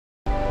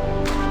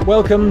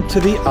Welcome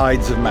to the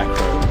Ides of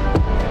Macro,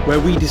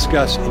 where we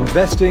discuss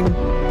investing,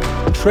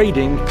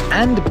 trading,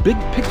 and big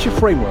picture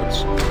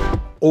frameworks,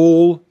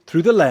 all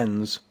through the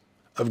lens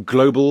of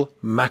global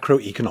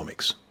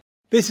macroeconomics.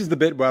 This is the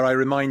bit where I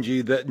remind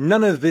you that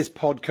none of this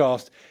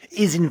podcast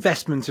is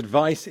investment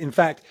advice. In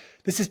fact,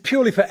 this is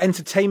purely for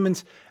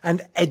entertainment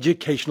and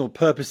educational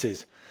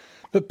purposes.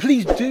 But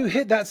please do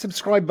hit that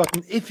subscribe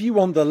button if you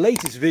want the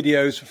latest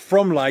videos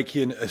from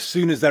Lycian as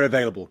soon as they're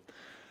available.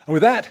 And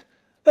with that,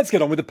 let's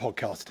get on with the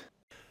podcast.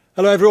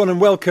 Hello everyone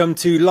and welcome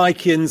to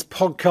Lycian's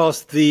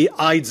podcast, The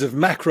Ides of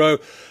Macro.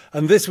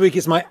 And this week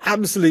it's my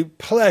absolute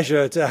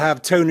pleasure to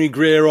have Tony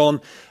Greer on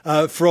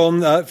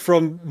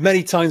from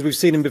many times. We've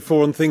seen him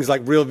before on things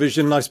like Real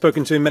Vision. I've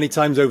spoken to him many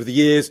times over the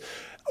years.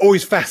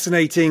 Always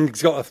fascinating.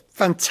 He's got a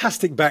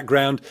fantastic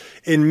background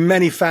in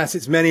many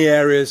facets, many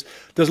areas.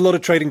 Does a lot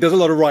of trading, does a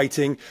lot of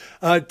writing.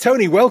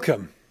 Tony,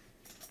 welcome.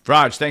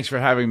 Raj, thanks for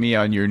having me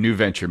on your new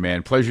venture,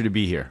 man. Pleasure to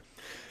be here.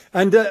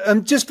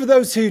 And just for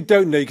those who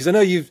don't know, because I know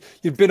you've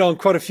been on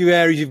quite a few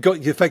areas, you've got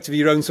effectively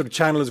your own sort of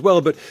channel as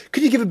well, but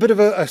could you give a bit of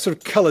a sort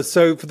of colour?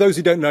 So for those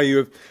who don't know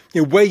you,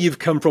 where you've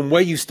come from,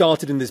 where you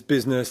started in this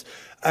business,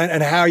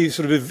 and how you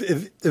sort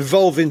of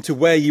evolved into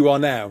where you are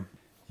now.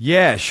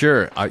 Yeah,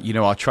 sure.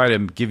 I'll try to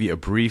give you a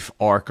brief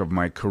arc of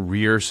my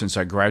career since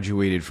I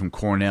graduated from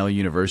Cornell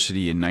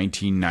University in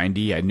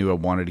 1990. I knew I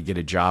wanted to get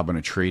a job on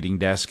a trading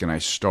desk, and I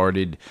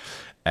started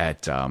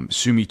at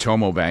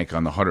Sumitomo Bank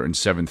on the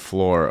 107th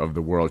floor of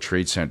the World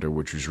Trade Center,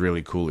 which was a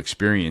really cool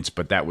experience.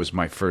 But that was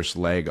my first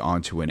leg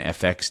onto an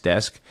FX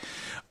desk,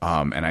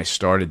 and I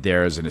started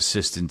there as an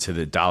assistant to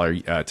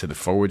the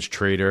forwards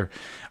trader.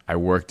 I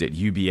worked at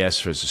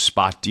UBS as a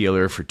spot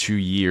dealer for 2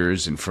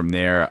 years, and from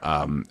there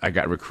I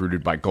got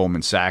recruited by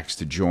Goldman Sachs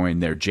to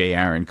join their J.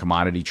 Aron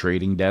commodity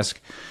trading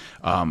desk.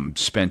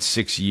 Spent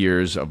 6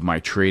 years of my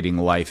trading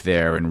life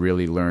there and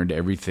really learned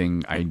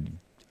everything I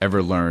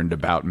ever learned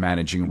about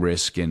managing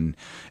risk and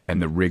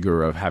the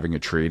rigor of having a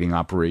trading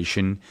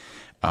operation.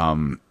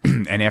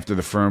 And after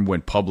the firm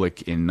went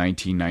public in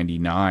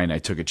 1999, I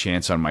took a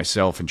chance on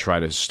myself and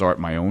tried to start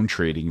my own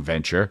trading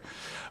venture,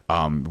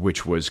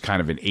 which was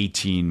kind of an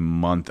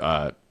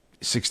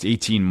 6 to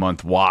 18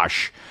 month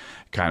wash,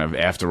 kind of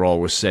after all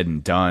was said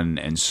and done.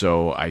 And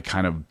so I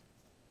kind of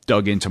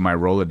dug into my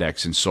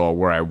Rolodex and saw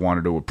where I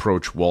wanted to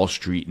approach Wall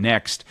Street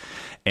next.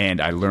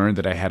 And I learned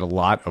that I had a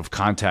lot of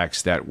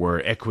contacts that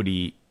were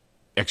equity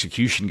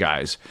execution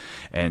guys.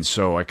 And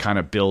so I kind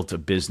of built a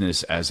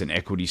business as an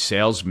equity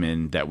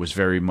salesman that was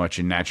very much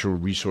a natural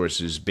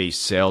resources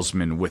based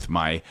salesman with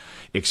my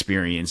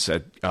experience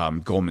at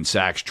Goldman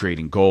Sachs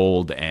trading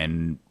gold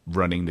and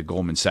running the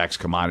Goldman Sachs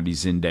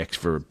Commodities Index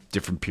for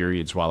different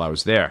periods while I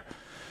was there.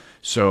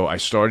 So I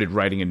started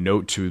writing a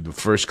note to the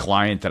first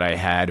client that I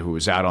had who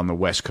was out on the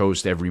West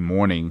Coast every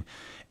morning,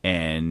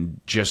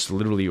 and just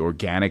literally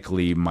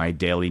organically my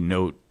daily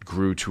note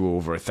grew to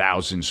over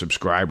 1,000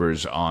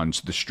 subscribers on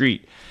the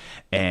street.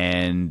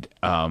 And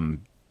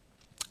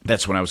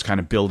that's when I was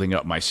kind of building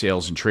up my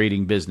sales and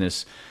trading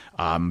business,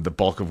 the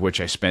bulk of which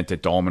I spent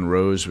at Dahlman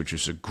Rose, which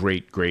was a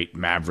great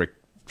maverick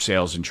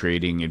sales and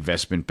trading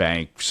investment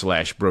bank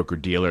 / broker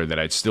dealer that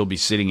I'd still be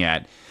sitting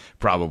at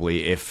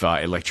probably if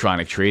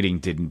electronic trading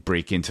didn't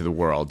break into the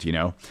world,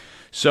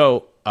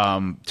 So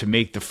to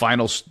make the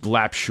final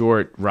lap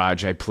short,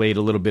 Raj, I played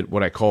a little bit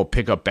what I call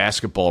pickup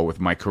basketball with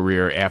my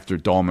career after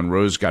Dahlman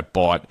Rose got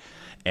bought,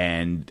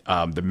 and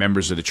the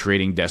members of the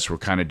trading desk were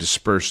kind of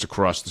dispersed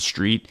across the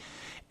street.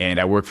 And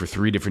I worked for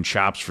 3 different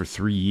shops for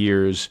 3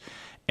 years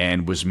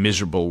and was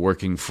miserable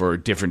working for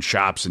different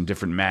shops and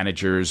different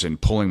managers and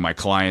pulling my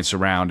clients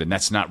around. And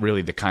that's not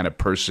really the kind of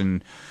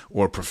person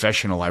or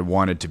professional I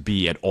wanted to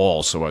be at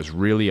all. So I was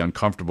really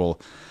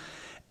uncomfortable.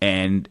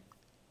 And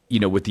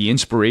with the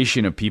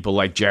inspiration of people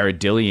like Jared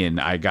Dillian,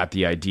 I got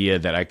the idea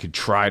that I could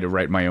try to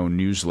write my own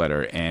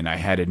newsletter. And I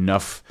had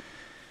enough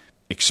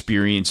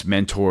experienced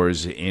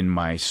mentors in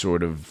my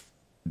sort of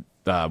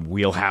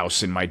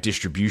wheelhouse, in my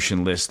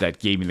distribution list, that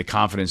gave me the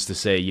confidence to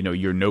say,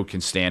 your note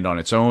can stand on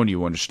its own.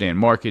 You understand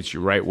markets.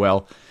 You write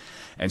well.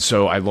 And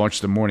so I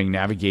launched the Morning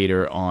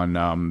Navigator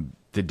on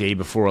the day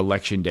before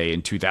Election Day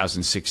in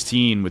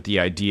 2016 with the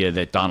idea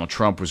that Donald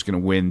Trump was going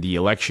to win the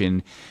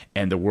election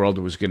and the world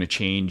was going to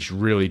change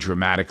really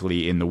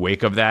dramatically in the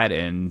wake of that.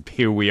 And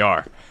here we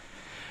are,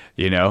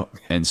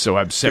 And so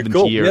I'm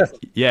seventh year.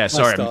 Yeah,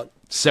 sorry. I'm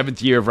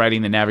 7th year of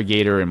writing the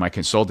Navigator in my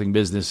consulting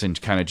business and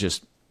kind of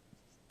just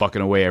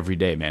bucking away every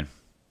day, man.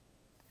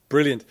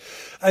 Brilliant.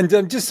 And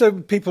just so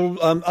people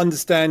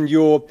understand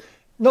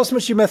not so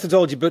much your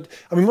methodology, but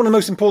I mean, one of the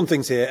most important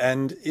things here,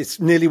 and it's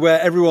nearly where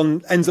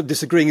everyone ends up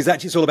disagreeing, is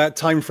actually it's all about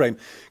time frame.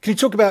 Can you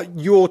talk about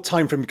your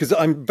time frame? Because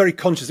I'm very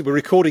conscious that we're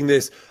recording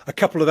this a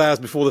couple of hours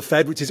before the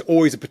Fed, which is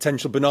always a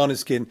potential banana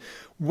skin.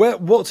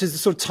 What is the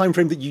sort of time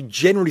frame that you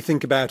generally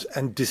think about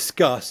and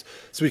discuss,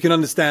 so we can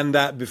understand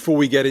that before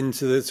we get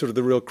into the sort of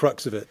the real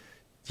crux of it?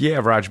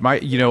 Yeah, Raj,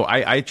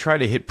 I try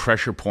to hit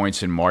pressure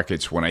points in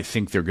markets when I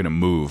think they're going to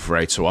move,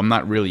 right? So I'm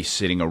not really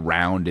sitting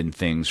around in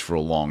things for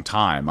a long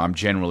time. I'm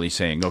generally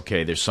saying,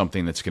 okay, there's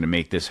something that's going to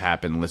make this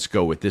happen. Let's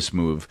go with this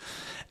move.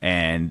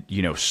 And,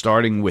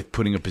 starting with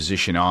putting a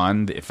position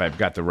on, if I've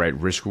got the right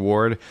risk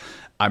reward,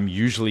 I'm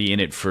usually in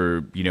it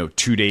for,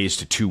 2 days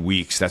to 2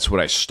 weeks. That's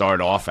what I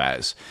start off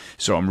as.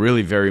 So I'm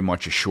really very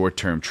much a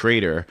short-term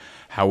trader.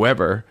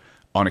 However,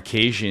 on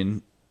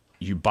occasion,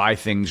 you buy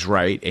things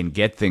right and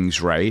get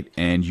things right,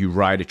 and you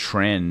ride a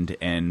trend.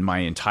 And my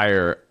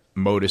entire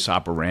modus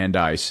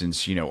operandi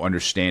since,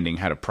 understanding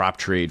how to prop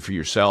trade for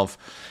yourself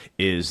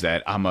is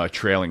that I'm a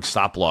trailing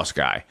stop loss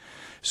guy.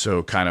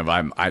 So kind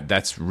of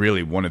that's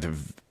really one of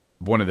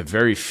the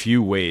very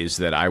few ways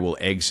that I will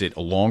exit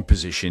a long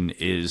position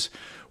is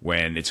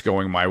when it's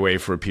going my way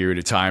for a period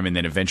of time, and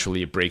then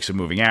eventually it breaks a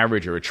moving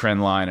average or a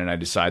trend line, and I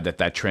decide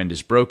that trend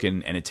is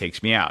broken and it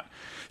takes me out.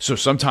 So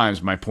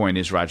sometimes my point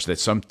is, Raj, that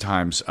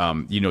sometimes,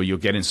 you'll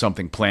get in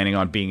something planning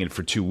on being in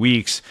for 2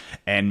 weeks,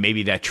 and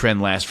maybe that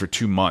trend lasts for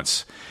 2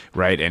 months,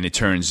 right? And it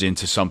turns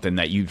into something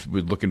that you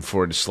were looking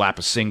for to slap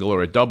a single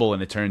or a double,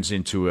 and it turns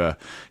into a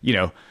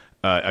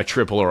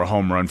triple or a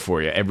home run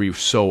for you every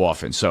so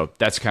often. So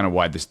that's kind of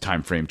why this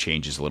time frame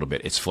changes a little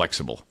bit. It's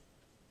flexible.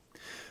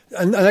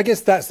 And I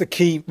guess that's one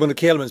of the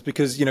key elements,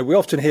 because we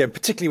often hear,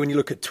 particularly when you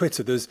look at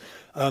Twitter, there's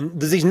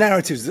these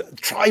narratives,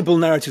 tribal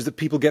narratives that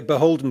people get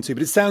beholden to.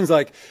 But it sounds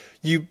like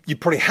you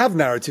probably have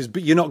narratives,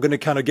 but you're not going to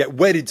kind of get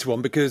wedded to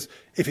one, because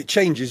if it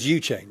changes, you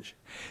change.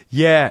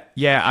 Yeah.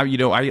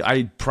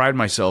 I pride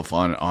myself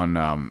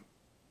on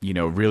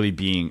really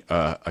being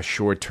a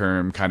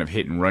short-term kind of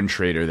hit-and-run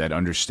trader that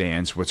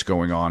understands what's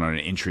going on an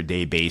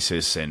intraday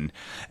basis, and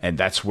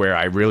that's where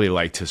I really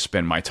like to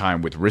spend my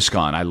time with risk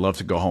on. I love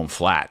to go home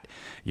flat.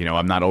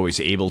 I'm not always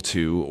able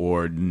to,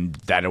 or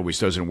that always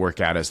doesn't work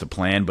out as the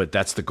plan, but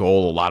that's the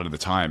goal a lot of the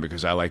time,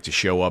 because I like to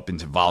show up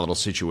into volatile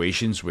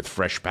situations with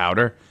fresh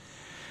powder,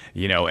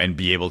 and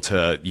be able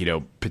to,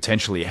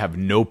 potentially have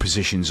no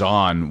positions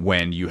on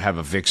when you have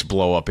a VIX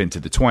blow up into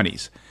the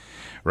 20s.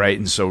 Right.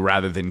 And so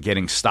rather than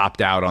getting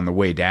stopped out on the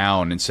way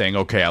down and saying,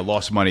 okay, I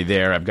lost money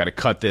there, I've got to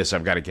cut this,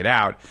 I've got to get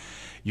out,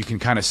 you can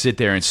kind of sit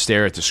there and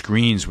stare at the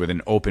screens with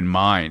an open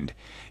mind,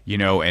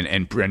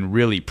 and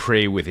really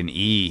pray with an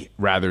E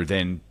rather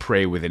than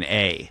pray with an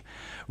A.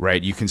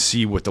 Right. You can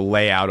see what the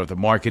layout of the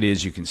market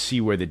is. You can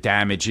see where the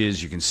damage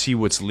is. You can see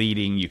what's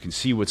leading. You can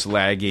see what's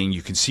lagging.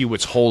 You can see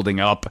what's holding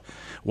up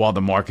while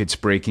the market's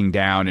breaking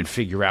down, and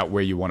figure out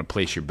where you want to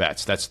place your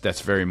bets.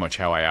 That's very much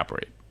how I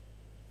operate.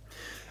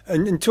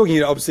 And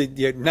talking, obviously,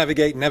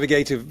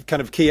 navigative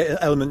kind of key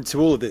element to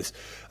all of this.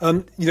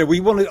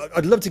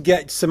 I'd love to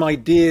get some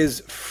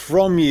ideas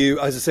from you,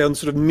 as I say, on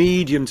sort of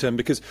medium term,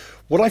 because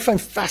what I find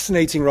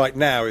fascinating right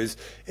now is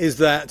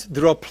that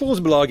there are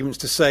plausible arguments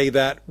to say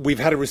that we've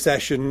had a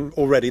recession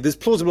already. There's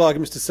plausible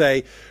arguments to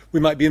say we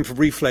might be in for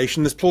reflation.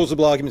 There's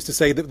plausible arguments to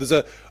say that there's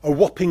a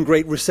whopping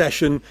great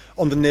recession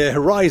on the near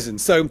horizon.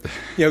 So,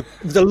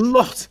 there's a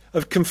lot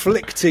of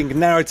conflicting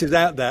narratives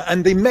out there,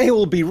 and they may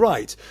all be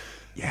right.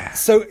 Yeah.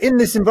 So in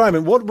this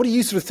environment, what are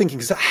you sort of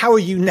thinking? So how are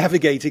you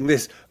navigating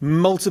this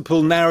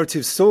multiple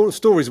narrative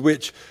stories,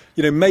 which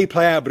may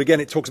play out, but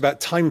again, it talks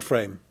about time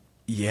frame?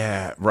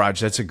 Yeah, Raj,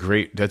 that's a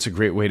great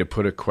way to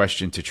put a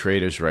question to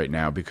traders right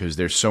now, because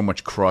there's so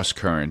much cross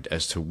current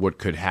as to what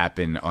could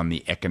happen on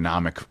the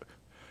economic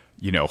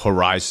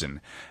horizon,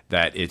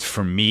 that it's,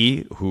 for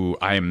me, who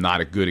I am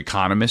not a good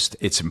economist,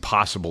 it's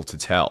impossible to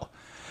tell.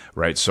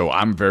 Right. So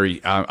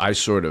I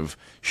sort of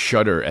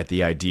shudder at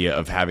the idea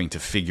of having to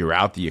figure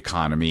out the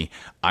economy.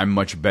 I'm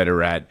much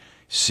better at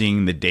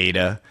seeing the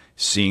data,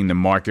 seeing the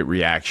market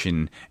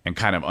reaction, and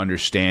kind of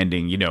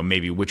understanding,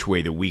 maybe which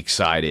way the weak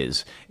side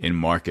is in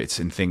markets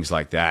and things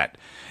like that,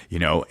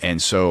 And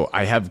so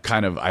I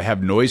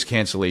have noise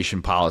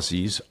cancellation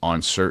policies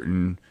on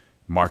certain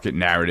market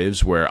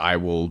narratives where I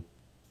will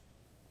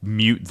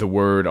mute the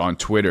word on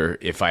Twitter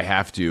if I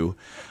have to.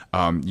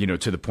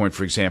 To the point,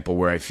 for example,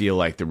 where I feel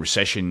like the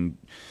recession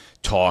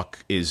talk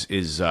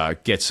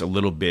gets a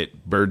little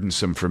bit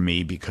burdensome for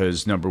me,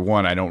 because number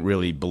one, I don't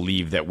really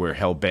believe that we're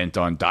hell bent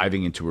on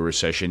diving into a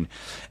recession,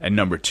 and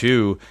number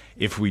two,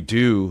 if we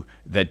do,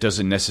 that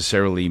doesn't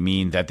necessarily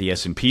mean that the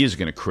S&P is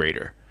going to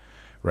crater.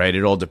 Right?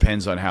 It all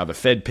depends on how the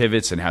Fed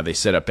pivots and how they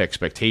set up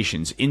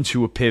expectations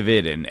into a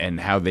pivot, and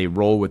how they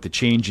roll with the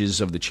changes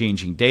of the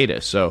changing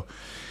data. So,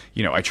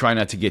 I try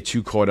not to get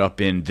too caught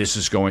up in this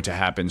is going to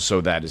happen,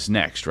 so that is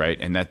next, right?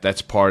 And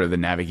that's part of the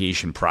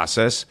navigation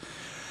process.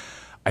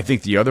 I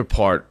think the other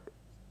part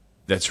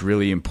that's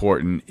really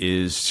important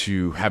is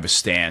to have a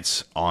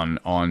stance on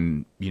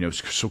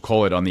so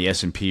call it on the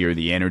S&P or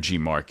the energy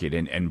market.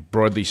 And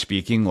broadly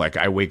speaking, like,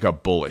 I wake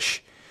up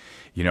bullish.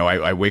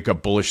 I wake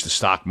up bullish the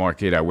stock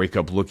market. I wake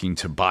up looking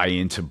to buy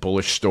into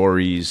bullish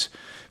stories,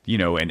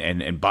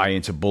 and buy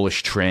into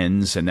bullish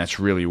trends. And that's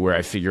really where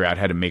I figure out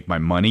how to make my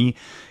money.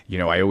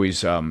 I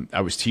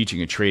was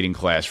teaching a trading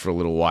class for a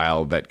little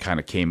while that kind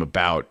of came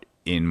about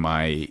in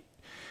my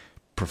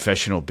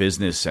professional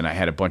business, and I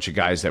had a bunch of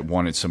guys that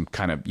wanted some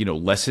kind of,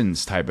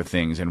 lessons type of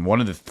things. And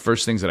one of the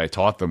first things that I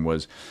taught them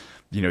was,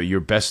 your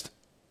best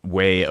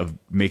way of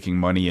making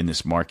money in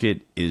this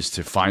market is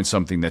to find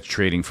something that's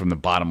trading from the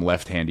bottom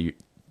left-hand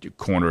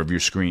corner of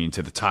your screen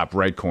to the top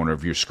right corner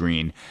of your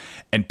screen,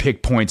 and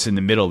pick points in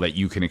the middle that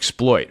you can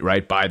exploit,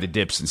 right? Buy the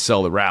dips and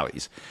sell the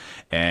rallies.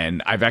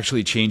 And I've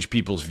actually changed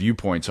people's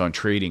viewpoints on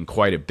trading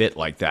quite a bit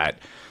like that,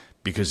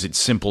 because it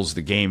simples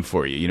the game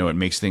for you. It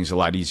makes things a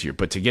lot easier.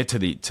 But to get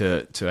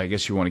to I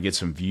guess you want to get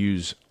some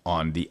views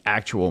on the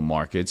actual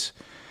markets,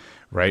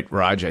 right,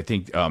 Raj? I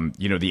think,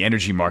 the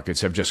energy markets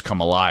have just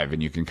come alive,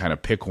 and you can kind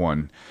of pick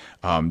one,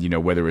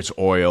 whether it's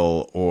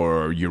oil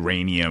or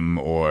uranium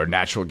or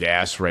natural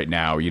gas right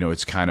now.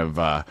 It's kind of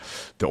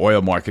the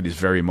oil market is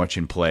very much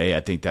in play.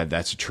 I think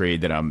that's a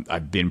trade that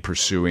I've been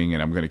pursuing,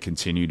 and I'm going to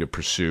continue to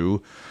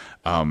pursue.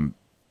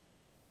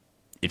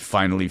 It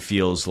finally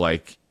feels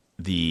like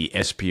the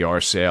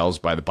SPR sales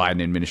by the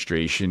Biden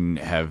administration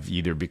have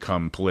either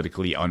become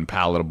politically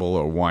unpalatable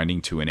or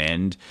winding to an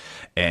end.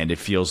 And it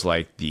feels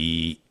like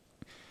the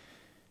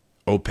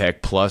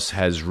OPEC Plus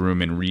has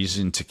room and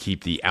reason to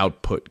keep the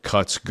output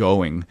cuts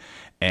going.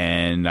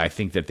 And I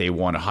think that they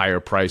want a higher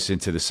price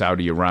into the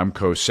Saudi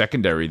Aramco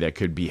secondary that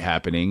could be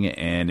happening.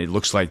 And it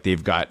looks like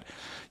they've got,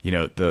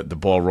 the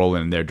ball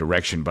rolling in their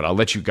direction. But I'll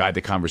let you guide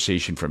the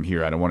conversation from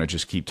here. I don't want to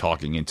just keep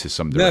talking into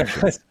some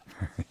direction.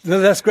 No,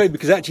 that's great,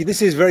 because actually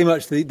this is very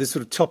much the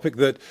sort of topic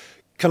that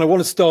kind of want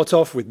to start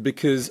off with,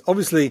 because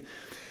obviously,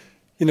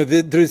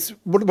 there's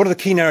one of the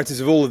key narratives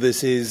of all of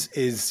this is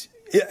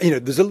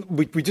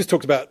we just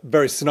talked about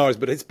various scenarios,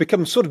 but it's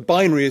become sort of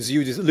binary, as you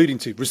were just alluding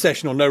to,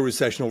 recession or no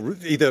recession, or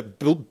either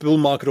bull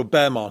market or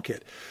bear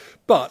market.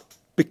 But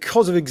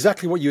because of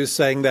exactly what you were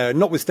saying there,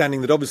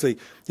 notwithstanding that obviously,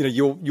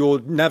 your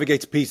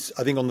Navigator piece,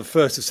 I think on the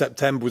 1st of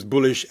September was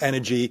bullish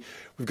energy.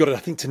 We've got it, I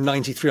think, to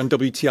 93 on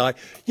WTI.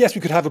 Yes,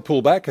 we could have a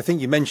pullback. I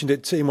think you mentioned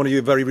it in one of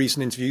your very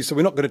recent interviews. So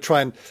we're not going to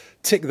try and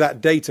tick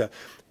that data.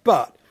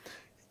 But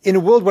in a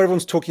world where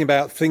everyone's talking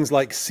about things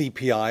like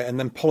CPI and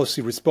then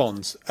policy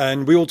response,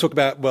 and we all talk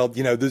about,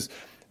 there's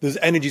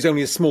energy's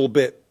only a small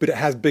bit, but it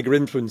has bigger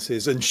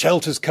influences, and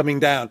shelter's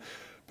coming down.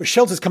 But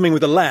shelter's coming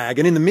with a lag,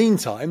 and in the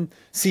meantime,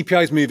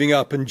 CPI is moving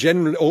up, and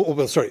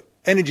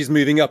energy is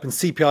moving up, and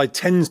CPI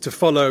tends to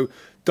follow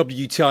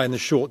WTI in the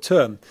short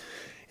term.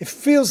 It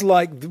feels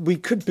like we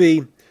could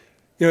be,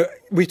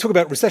 we talk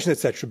about recession,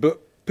 etc., but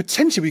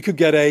potentially we could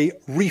get a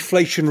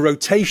reflation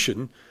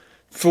rotation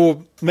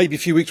for maybe a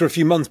few weeks or a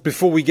few months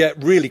before we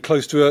get really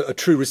close to a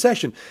true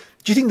recession.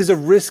 Do you think there's a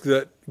risk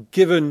that,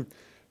 given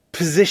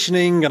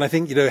positioning, and I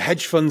think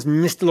hedge funds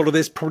missed a lot of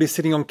this, probably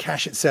sitting on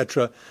cash,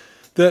 etc.,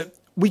 that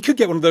we could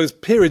get one of those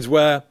periods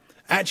where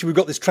actually we've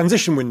got this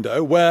transition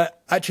window where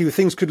actually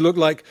things could look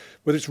like,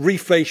 whether it's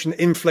reflation,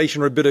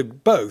 inflation, or a bit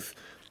of both,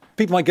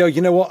 people might go,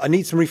 you know what, I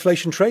need some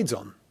reflation trades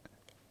on.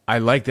 I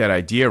like that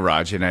idea,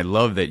 Raj, and I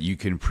love that you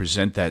can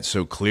present that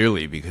so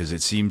clearly, because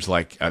it seems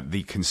like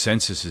the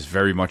consensus is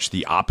very much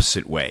the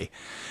opposite way,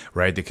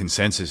 right? The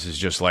consensus is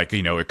just like,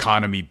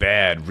 economy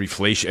bad,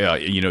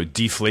 reflation,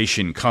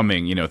 deflation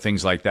coming,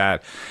 things like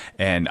that.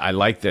 And I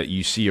like that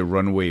you see a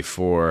runway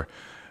for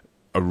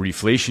a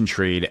reflation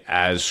trade,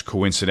 as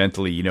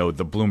coincidentally,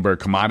 the Bloomberg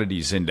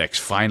Commodities Index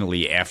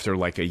finally, after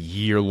like a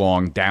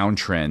year-long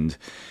downtrend,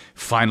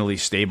 finally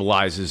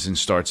stabilizes and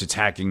starts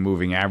attacking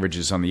moving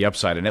averages on the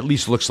upside, and at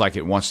least looks like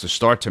it wants to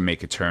start to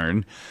make a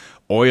turn.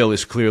 Oil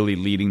is clearly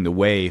leading the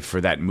way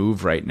for that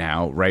move right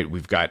now, right?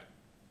 We've got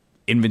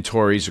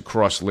inventories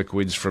across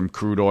liquids, from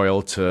crude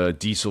oil to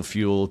diesel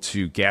fuel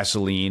to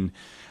gasoline,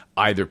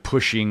 either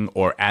pushing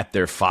or at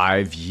their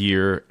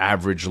 5-year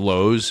average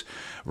lows,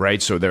 right?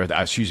 So they're,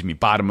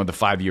 bottom of the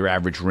 5-year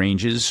average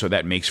ranges. So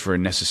that makes for a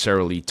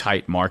necessarily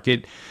tight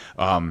market.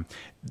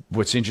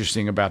 What's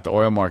interesting about the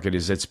oil market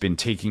is it's been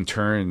taking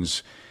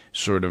turns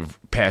sort of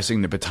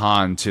passing the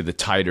baton to the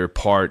tighter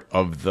part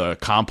of the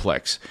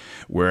complex,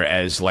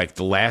 whereas like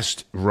the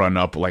last run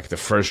up, like the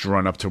first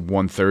run up to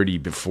 130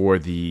 before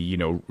the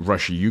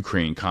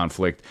Russia-Ukraine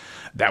conflict,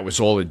 that was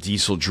all a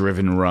diesel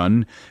driven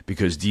run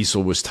because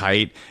diesel was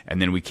tight,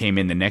 and then we came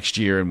in the next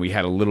year and we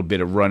had a little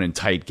bit of run in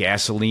tight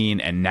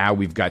gasoline, and now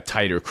we've got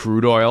tighter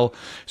crude oil.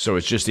 So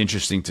it's just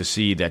interesting to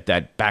see that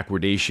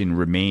backwardation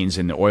remains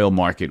in the oil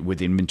market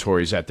with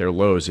inventories at their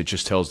lows. It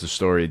just tells the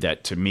story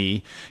that, to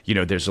me,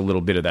 there's a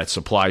little bit of that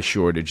supply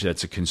shortage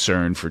that's a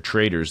concern for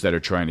traders that are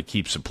trying to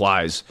keep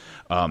supplies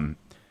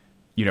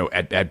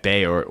at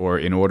bay or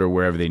in order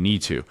wherever they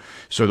need to.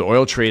 So the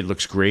oil trade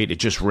looks great. It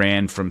just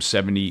ran from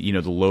 70,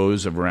 the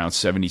lows of around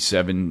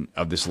 77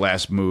 of this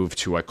last move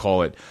to, I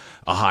call it,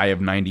 a high of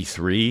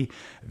 93.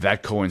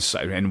 That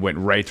coincided and went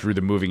right through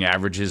the moving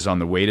averages on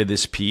the way to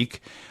this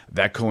peak.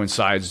 That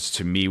coincides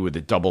to me with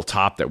the double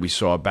top that we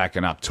saw back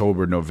in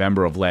October,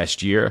 November of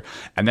last year.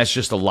 And that's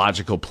just a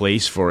logical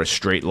place for a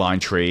straight line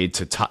trade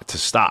to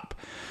stop.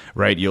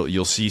 Right,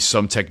 you'll see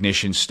some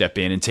technicians step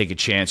in and take a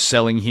chance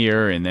selling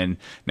here, and then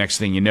next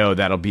thing you know,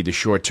 that'll be the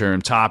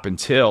short-term top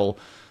until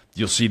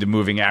you'll see the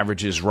moving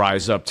averages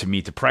rise up to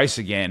meet the price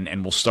again,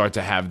 and we'll start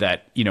to have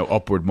that,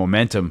 upward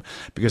momentum.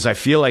 Because I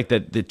feel like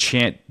that the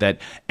chant that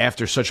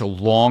after such a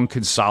long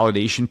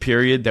consolidation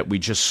period that we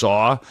just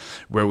saw,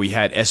 where we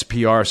had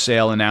SPR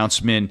sale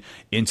announcement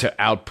into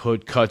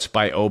output cuts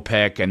by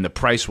OPEC, and the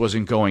price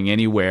wasn't going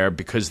anywhere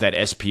because that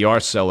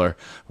SPR seller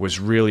was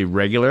really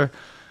regular.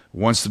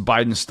 Once the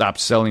Biden stopped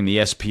selling the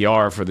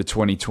SPR for the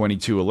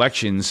 2022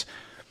 elections,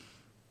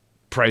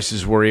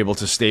 prices were able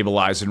to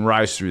stabilize and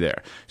rise through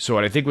there. So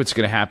what I think what's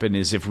going to happen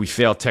is if we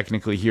fail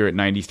technically here at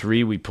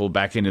 93, we pull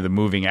back into the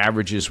moving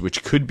averages,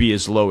 which could be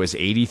as low as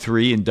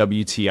 83 in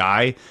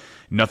WTI.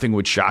 Nothing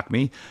would shock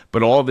me.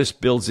 But all this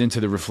builds into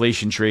the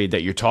reflation trade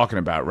that you're talking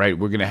about, right?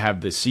 We're going to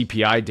have the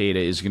CPI data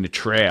is going to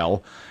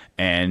trail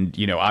and,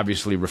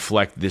 obviously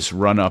reflect this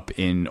run up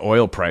in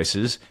oil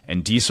prices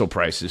and diesel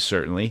prices,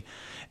 certainly.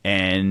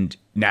 And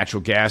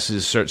natural gas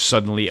is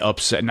suddenly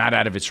up, not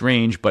out of its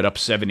range, but up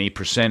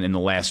 7-8% in the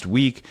last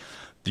week.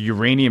 The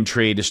uranium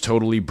trade is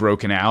totally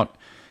broken out,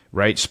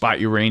 right? Spot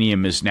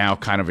uranium is now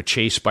kind of a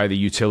chase by the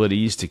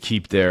utilities to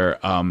keep their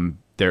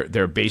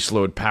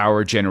baseload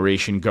power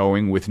generation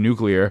going with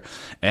nuclear,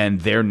 and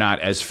they're not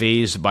as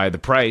phased by the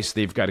price.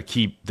 They've got to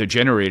keep the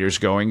generators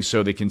going,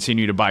 so they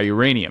continue to buy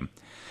uranium.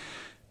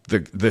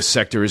 The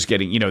sector is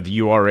getting, the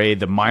URA,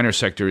 the miner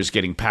sector is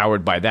getting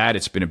powered by that.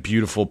 It's been a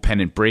beautiful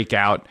pennant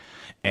breakout,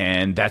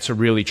 and that's a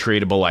really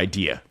tradable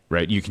idea,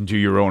 right? You can do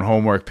your own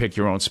homework, pick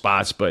your own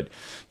spots, but,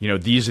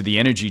 these are the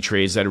energy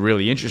trades that are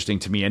really interesting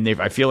to me, and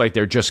I feel like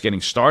they're just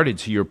getting started,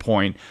 to your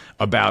point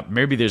about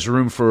maybe there's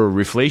room for a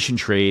reflation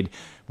trade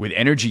with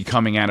energy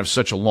coming out of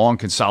such a long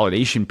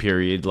consolidation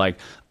period. Like,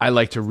 I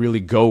like to really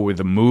go with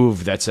a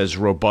move that's as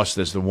robust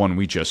as the one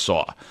we just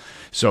saw.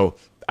 So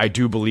I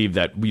do believe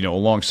that,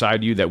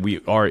 alongside you, that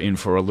we are in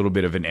for a little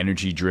bit of an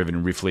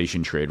energy-driven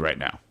reflation trade right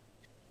now.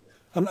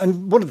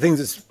 And one of the things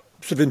that's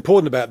sort of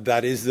important about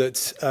that is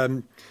that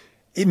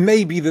it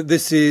may be that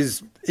this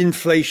is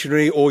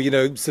inflationary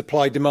or,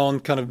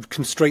 supply-demand kind of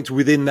constraints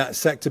within that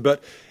sector.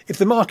 But if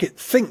the market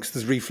thinks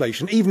there's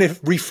reflation, even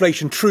if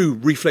true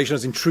reflation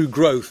as in true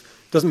growth,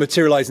 doesn't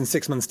materialize in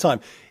 6 months'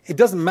 time, it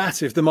doesn't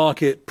matter if the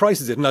market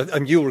prices it.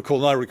 And you'll recall,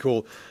 and I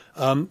recall,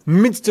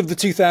 midst of the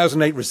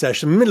 2008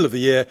 recession, middle of the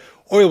year,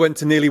 oil went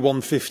to nearly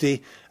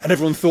 150 and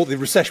everyone thought the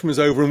recession was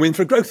over and we're in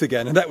for growth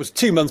again. And that was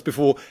 2 months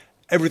before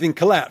everything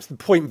collapsed. The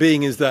point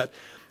being is that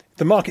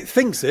the market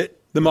thinks it,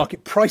 the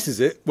market prices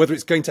it. Whether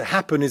it's going to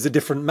happen is a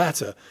different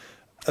matter.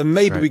 And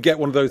maybe we get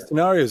one of those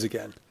scenarios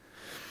again.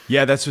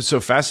 Yeah, that's what's so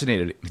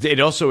fascinating. It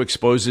also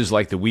exposes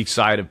like the weak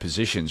side of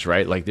positions,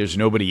 right? Like there's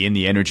nobody in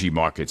the energy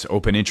markets.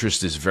 Open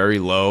interest is very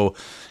low.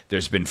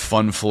 There's been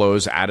fund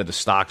flows out of the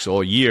stocks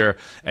all year.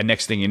 And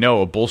next thing you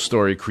know, a bull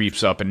story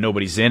creeps up and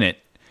nobody's in it.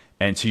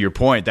 And to your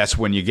point, that's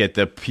when you get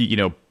the,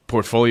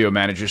 portfolio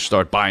managers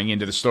start buying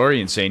into the story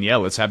and saying, yeah,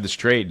 let's have this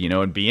trade,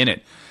 and be in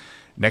it.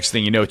 Next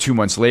thing you know, 2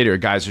 months later,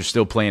 guys are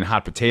still playing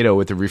hot potato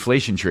with the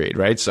reflation trade,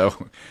 right?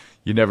 So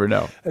you never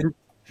know.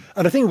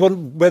 And I think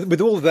with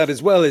all of that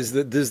as well is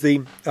that there's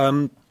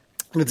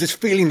this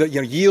feeling that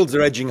yields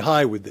are edging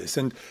high with this,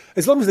 and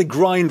as long as they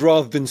grind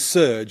rather than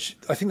surge,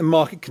 I think the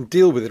market can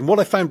deal with it. And what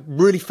I found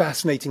really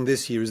fascinating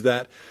this year is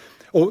that,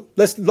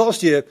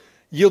 last year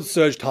yields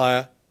surged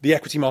higher, the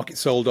equity market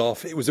sold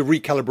off. It was a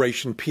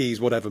recalibration,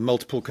 P's, whatever,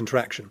 multiple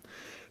contraction.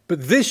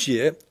 But this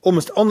year,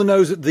 almost on the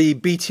nose at the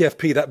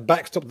BTFP, that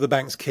backstop of the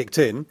banks kicked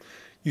in,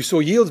 you saw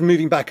yields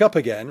moving back up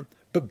again,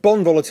 but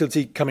bond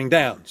volatility coming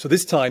down. So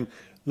this time,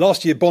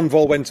 last year, bond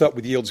vol went up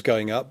with yields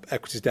going up,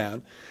 equities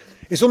down.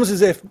 It's almost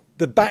as if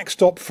the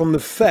backstop from the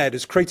Fed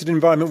has created an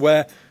environment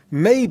where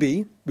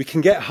maybe we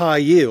can get high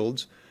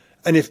yields.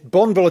 And if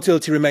bond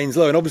volatility remains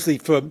low, and obviously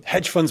for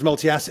hedge funds,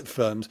 multi-asset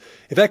firms,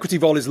 if equity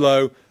vol is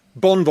low,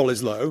 bond vol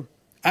is low,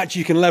 actually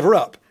you can lever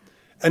up.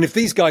 And if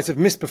these guys have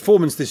missed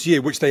performance this year,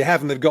 which they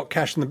have, and they've got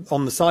cash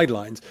on the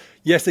sidelines,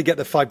 yes, they get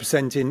the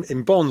 5%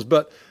 in bonds,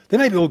 but they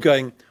may be all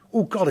going,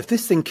 oh God, if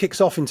this thing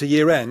kicks off into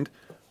year end,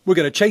 we're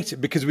going to chase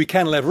it because we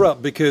can lever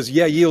up because,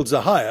 yields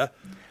are higher,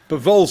 but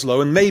vol's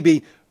low. And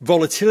maybe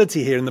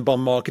volatility here in the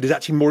bond market is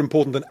actually more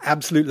important than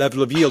absolute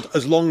level of yield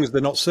as long as they're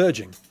not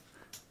surging.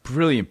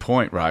 Brilliant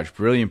point, Raj.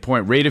 Brilliant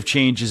point. Rate of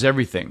change is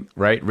everything,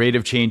 right? Rate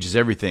of change is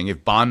everything.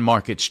 If bond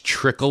markets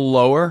trickle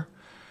lower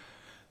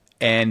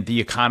and the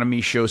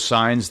economy shows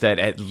signs that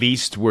at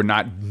least we're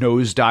not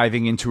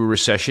nosediving into a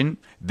recession,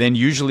 then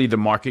usually the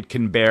market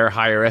can bear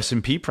higher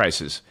S&P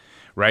prices.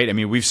 Right? I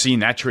mean, we've seen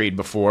that trade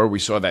before. We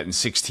saw that in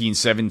 16,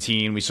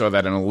 17. We saw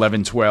that in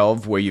 11,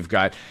 12, where you've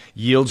got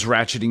yields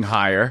ratcheting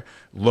higher,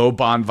 low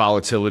bond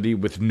volatility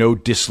with no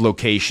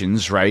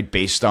dislocations, right?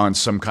 Based on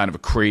some kind of a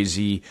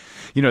crazy,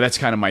 that's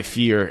kind of my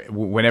fear.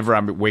 Whenever I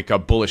wake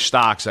up bullish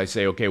stocks, I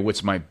say, okay,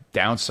 what's my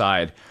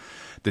downside?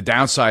 The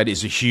downside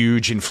is a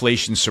huge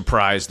inflation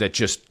surprise that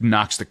just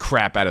knocks the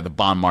crap out of the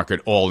bond market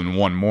all in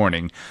one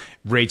morning.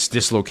 Rates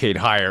dislocate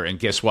higher, and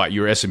guess what?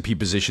 Your S&P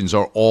positions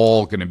are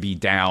all going to be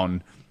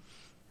down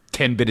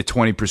 10 bid at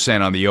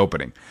 20% on the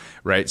opening,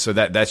 right? So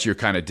that's your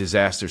kind of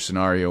disaster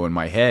scenario in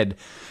my head.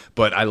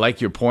 But I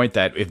like your point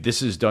that if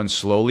this is done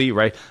slowly,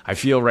 right, I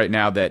feel right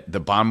now that the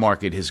bond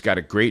market has got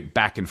a great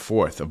back and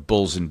forth of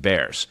bulls and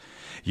bears.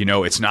 You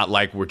know, it's not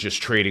like we're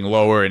just trading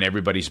lower and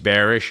everybody's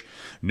bearish.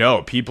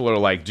 No, people are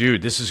like,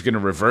 dude, this is going to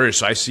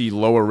reverse. I see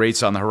lower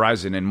rates on the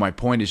horizon. And my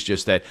point is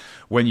just that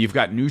when you've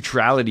got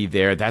neutrality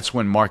there, that's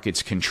when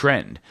markets can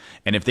trend.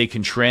 And if they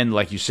can trend,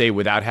 like you say,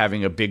 without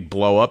having a big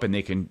blow up, and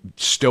they can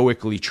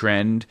stoically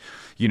trend,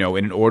 you know,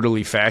 in an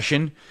orderly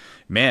fashion,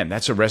 man,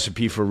 that's a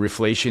recipe for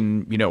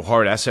reflation. You know,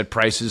 hard asset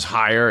prices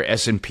higher,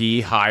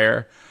 S&P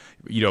higher,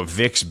 you know,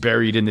 VIX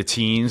buried in the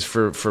teens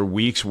for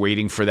weeks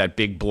waiting for that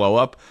big blow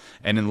up.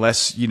 And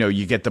unless, you know,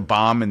 you get the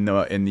bomb in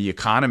the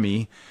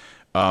economy,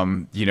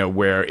 you know,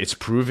 where it's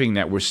proving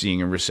that we're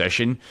seeing a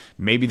recession,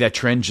 maybe that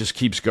trend just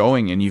keeps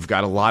going and you've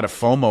got a lot of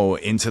FOMO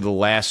into the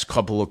last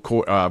couple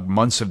of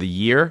months of the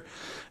year.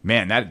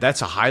 Man,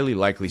 that's a highly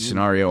likely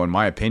scenario in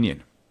my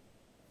opinion.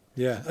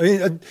 Yeah, I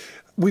mean,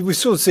 we've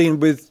sort of seen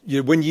with,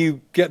 you know, when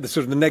you get the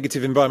sort of the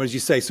negative environment, as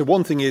you say. So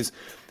one thing is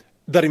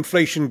that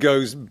inflation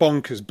goes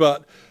bonkers,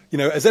 but you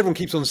know, as everyone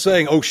keeps on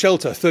saying, oh,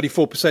 shelter,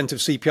 34% of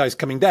CPI is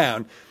coming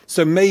down.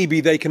 So maybe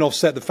they can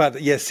offset the fact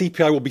that, yes,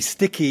 CPI will be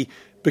sticky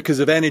because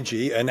of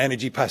energy and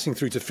energy passing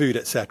through to food,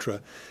 etc.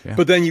 Yeah.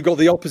 But then you've got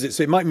the opposite.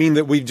 So it might mean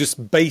that we're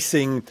just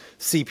basing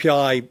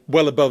CPI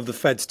well above the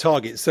Fed's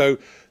target. So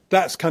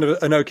that's kind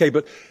of an okay.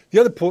 But the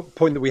other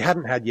point that we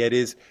haven't had yet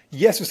is,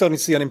 yes, we're starting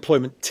to see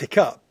unemployment tick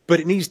up, but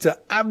it needs to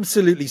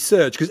absolutely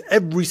surge because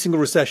every single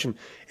recession,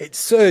 it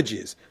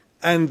surges.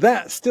 And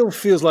that still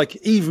feels like,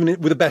 even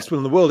with the best will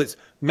in the world, it's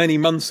many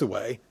months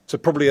away. So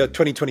probably a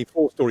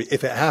 2024 story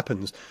if it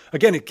happens.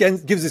 Again, it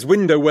gives this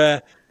window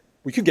where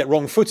we could get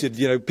wrong-footed.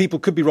 You know, people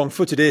could be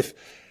wrong-footed if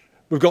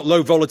we've got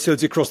low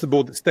volatility across the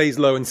board that stays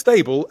low and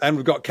stable, and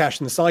we've got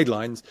cash in the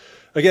sidelines.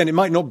 Again, it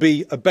might not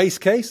be a base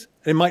case.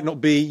 It might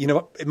not be, you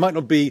know, it might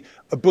not be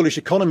a bullish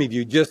economy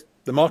view. Just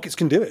the markets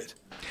can do it.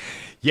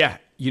 Yeah.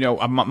 You know,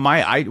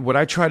 what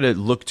I try to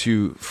look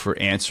to for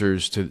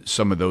answers to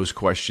some of those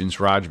questions,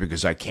 Raj,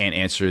 because I can't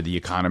answer the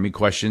economy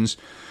questions,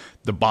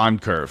 the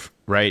bond curve,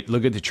 right?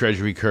 Look at the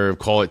treasury curve,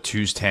 call it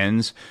 2s,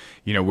 10s.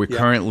 You know, we're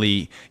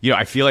currently, you know,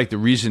 I feel like the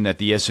reason that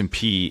the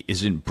S&P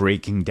isn't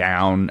breaking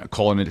down,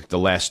 calling it the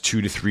last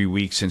 2 to 3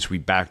 weeks since we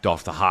backed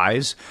off the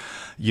highs,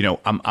 you know,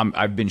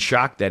 I've been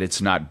shocked that it's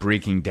not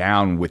breaking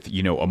down with,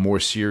 you know, a more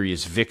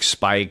serious VIX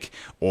spike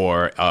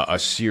or a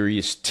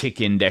serious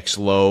tick index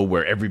low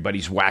where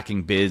everybody's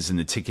whacking bids and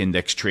the tick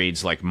index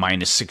trades like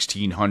minus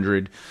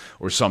 1,600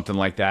 or something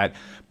like that.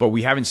 But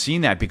we haven't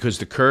seen that because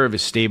the curve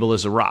is stable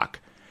as a rock.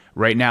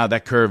 Right now,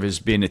 that curve has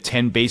been a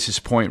 10 basis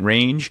point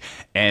range.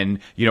 And,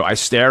 you know, I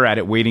stare at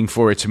it waiting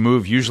for it to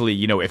move. Usually,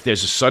 you know, if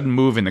there's a sudden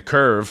move in the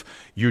curve,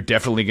 you're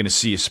definitely going to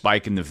see a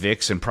spike in the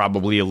VIX and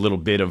probably a little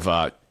bit of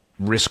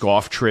risk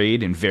off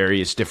trade in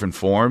various different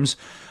forms.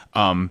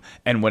 And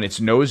when it's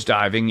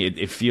nosediving,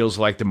 it feels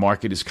like the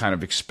market is kind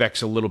of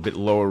expects a little bit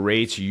lower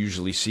rates. You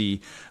usually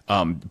see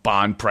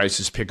bond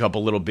prices pick up a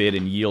little bit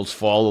and yields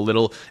fall a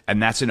little.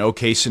 And that's an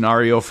okay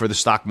scenario for the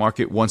stock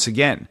market once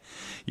again.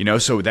 You know,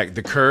 so that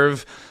the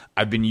curve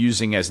I've been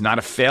using as not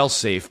a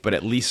fail-safe, but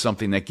at least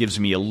something that gives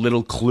me a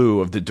little clue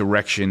of the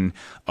direction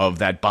of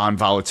that bond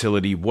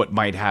volatility, what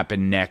might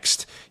happen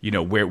next, you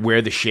know,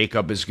 where the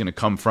shakeup is going to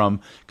come from.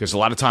 Because a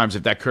lot of times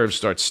if that curve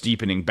starts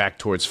steepening back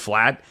towards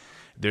flat,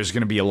 there's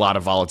going to be a lot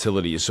of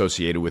volatility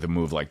associated with a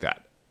move like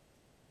that.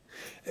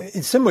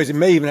 In some ways, it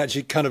may even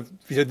actually kind of,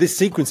 you know, this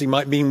sequencing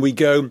might mean we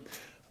go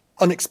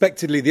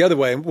unexpectedly the other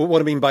way. And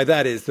what I mean by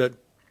that is that,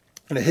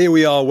 you know, here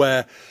we are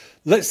where,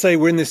 let's say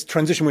we're in this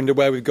transition window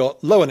where we've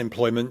got low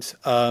unemployment,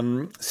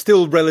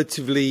 still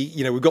relatively,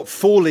 you know, we've got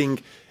falling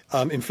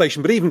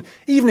inflation. But even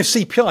if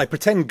CPI,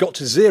 pretend, got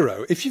to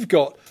zero, if you've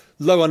got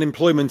low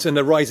unemployment and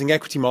a rising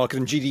equity market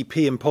and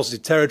GDP in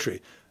positive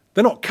territory,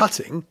 they're not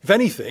cutting. If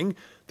anything,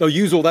 they'll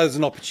use all that as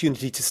an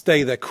opportunity to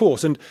stay their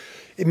course. And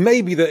it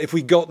may be that if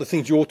we got the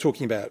things you're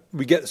talking about,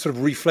 we get sort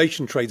of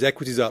reflation trades,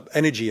 equities up,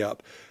 energy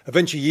up,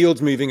 eventually yields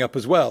moving up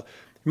as well.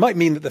 It might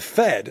mean that the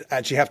Fed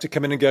actually have to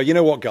come in and go, you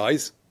know what,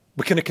 guys?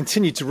 We're going to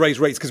continue to raise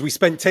rates because we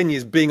spent 10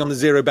 years being on the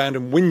zero bound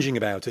and whinging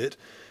about it.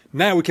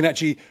 Now we can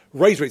actually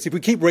raise rates. If we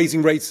keep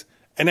raising rates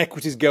and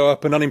equities go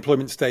up and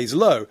unemployment stays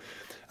low.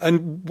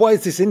 And why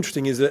is this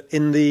interesting is that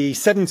in the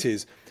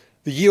 70s,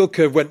 the yield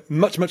curve went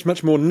much, much,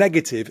 much more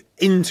negative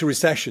into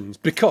recessions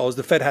because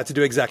the Fed had to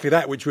do exactly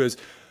that, which was,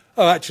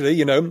 oh, actually,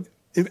 you know,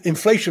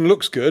 inflation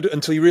looks good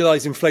until you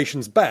realize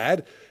inflation's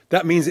bad.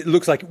 That means it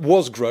looks like it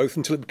was growth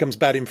until it becomes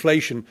bad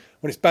inflation.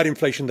 When it's bad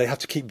inflation, they have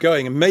to keep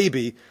going. And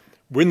maybe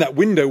we're in that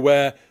window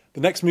where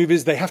the next move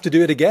is they have to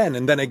do it again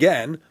and then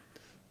again,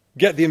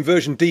 get the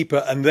inversion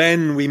deeper, and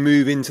then we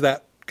move into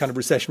that kind of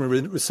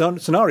recessionary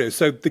scenario.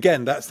 So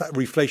again, that's that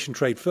reflation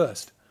trade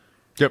first.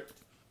 Yep.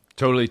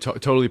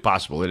 Totally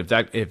possible.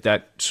 And if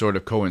that sort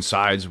of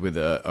coincides with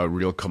a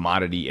real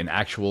commodity, an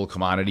actual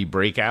commodity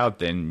breakout,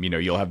 then, you know,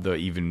 you'll have the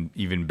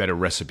even better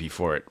recipe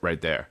for it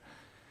right there.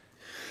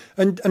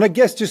 And I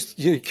guess just,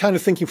 you know, kind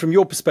of thinking from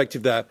your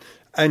perspective there,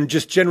 and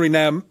just generally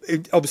now,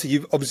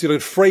 you've obviously got a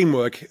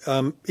framework,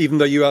 even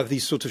though you have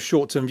these sort of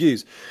short-term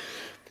views.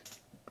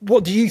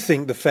 What do you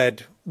think the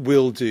Fed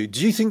will do?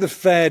 Do you think the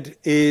Fed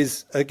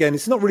is, again,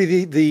 it's not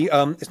really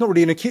it's not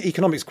really an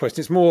economics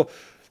question, it's more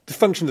the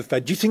function of the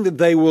Fed. Do you think that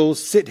they will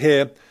sit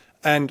here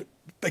and,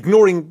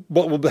 ignoring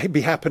what will be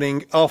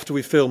happening after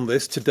we film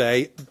this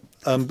today,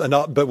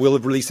 but we'll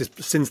have released this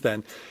since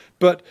then,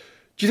 but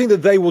do you think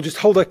that they will just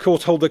hold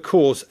their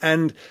course,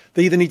 and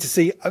they either need to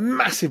see a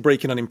massive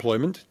break in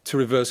unemployment to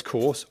reverse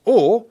course,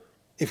 or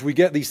if we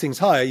get these things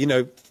higher,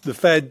 the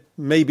Fed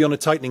may be on a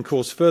tightening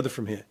course further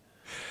from here?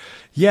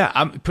 Yeah,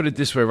 put it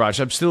this way,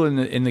 Raj. I'm still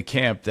in the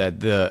camp that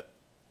the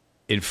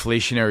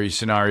inflationary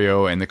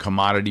scenario and the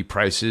commodity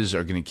prices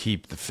are going to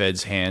keep the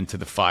Fed's hand to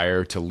the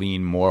fire to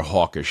lean more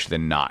hawkish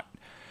than not.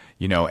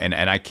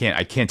 And I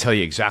can't tell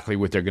you exactly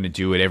what they're going to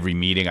do at every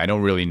meeting. I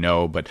don't really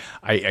know, but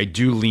I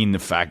do lean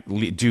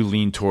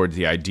toward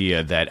the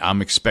idea that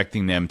I'm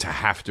expecting them to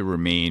have to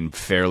remain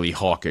fairly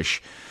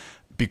hawkish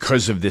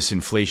because of this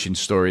inflation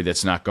story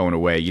that's not going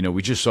away.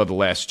 We just saw the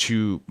last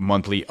 2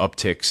 monthly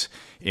upticks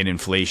in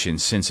inflation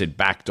since it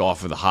backed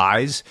off of the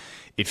highs.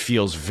 It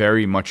feels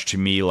very much to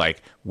me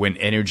like when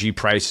energy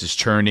prices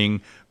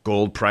turning,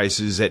 gold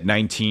prices at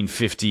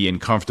 1950 and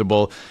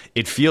comfortable,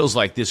 it feels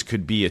like this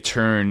could be a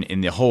turn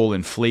in the whole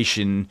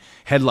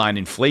headline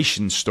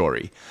inflation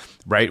story,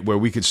 right? Where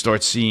we could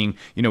start seeing,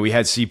 we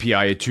had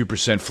CPI at 2%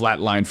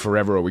 flatline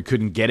forever, or we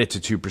couldn't get it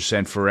to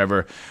 2%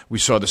 forever. We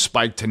saw the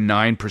spike to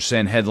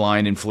 9%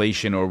 headline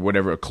inflation or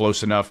whatever,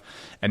 close enough.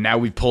 And now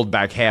we pulled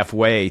back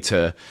halfway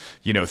to,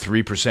 3%,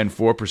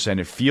 4%.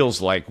 It feels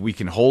like we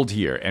can hold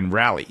here and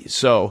rally.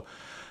 So,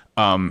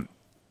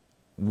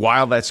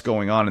 while that's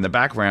going on in the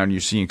background, you're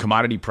seeing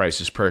commodity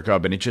prices perk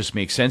up, and it just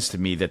makes sense to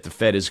me that the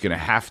Fed is going to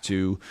have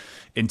to,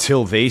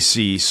 until they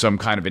see some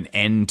kind of an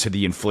end to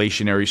the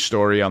inflationary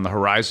story on the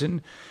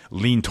horizon,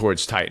 lean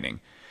towards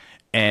tightening.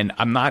 And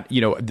I'm not,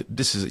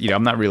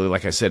 I'm not really,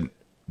 like I said,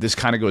 this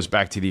kind of goes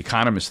back to the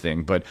economist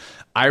thing, but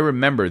I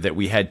remember that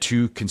we had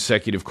 2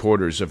 consecutive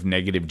quarters of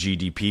negative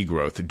GDP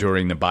growth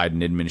during the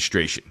Biden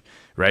administration,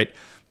 right?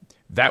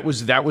 That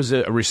was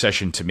a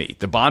recession to me.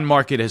 The bond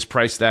market has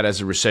priced that as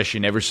a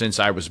recession ever since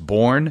I was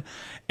born.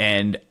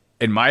 And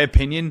in my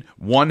opinion,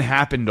 one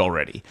happened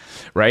already,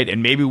 right?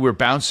 And maybe we're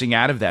bouncing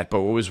out of that. But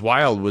what was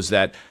wild was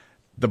that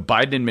the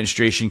Biden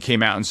administration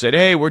came out and said,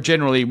 hey, we're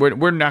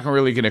not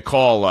really going to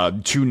call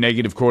 2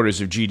 negative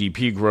quarters of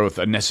GDP growth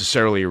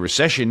necessarily a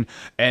recession.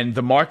 And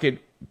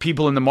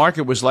people in the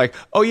market was like,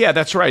 oh, yeah,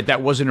 that's right.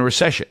 That wasn't a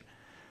recession.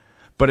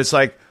 But it's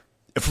like,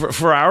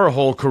 for our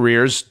whole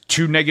careers,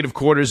 2 negative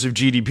quarters of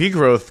GDP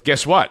growth,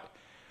 guess what?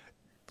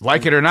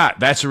 Like it or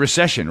not, that's a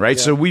recession, right?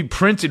 Yeah. So we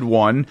printed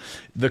one.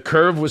 The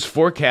curve was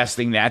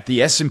forecasting that.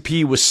 The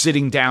S&P was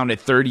sitting down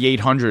at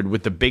 3,800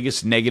 with the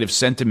biggest negative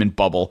sentiment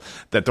bubble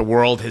that the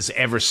world has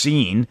ever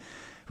seen,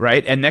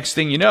 right? And next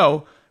thing you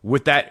know,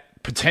 with that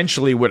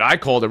potentially what I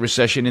called a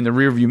recession in the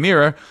rearview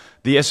mirror,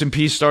 the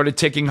S&P started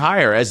ticking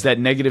higher as that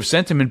negative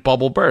sentiment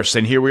bubble burst.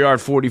 And here we are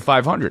at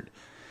 4,500.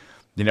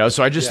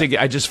 So I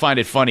just find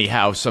it funny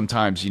how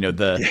sometimes,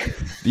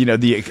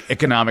 the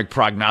economic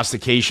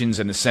prognostications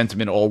and the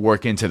sentiment all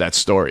work into that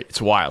story.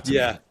 It's wild to me.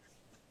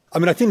 I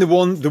mean, I think the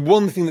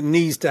one thing that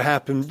needs to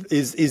happen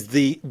is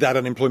that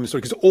unemployment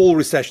story, because all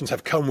recessions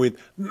have come with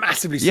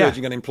massively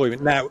surging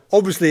unemployment. Now,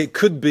 obviously, it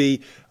could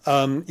be,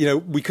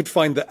 we could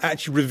find that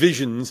actually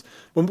revisions,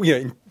 when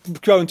in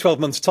 12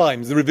 months'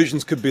 time, the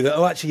revisions could be that,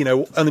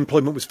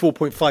 unemployment was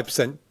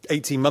 4.5%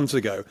 18 months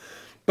ago.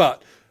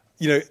 But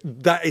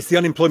that it's the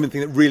unemployment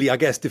thing that really, I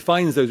guess,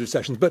 defines those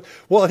recessions. But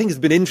what I think has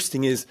been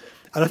interesting is,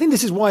 and I think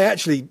this is why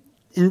actually,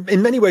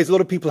 in many ways, a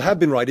lot of people have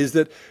been right, is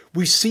that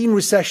we've seen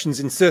recessions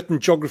in certain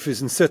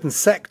geographies and certain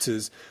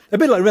sectors. A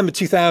bit like, remember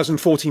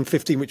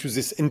 2014-15, which was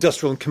this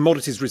industrial and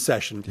commodities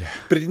recession,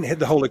 but it didn't hit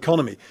the whole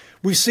economy.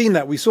 We've seen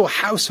that. We saw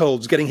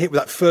households getting hit with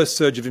that first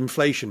surge of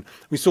inflation.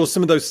 We saw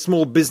some of those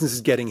small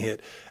businesses getting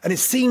hit. And it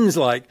seems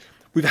like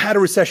we've had a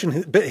recession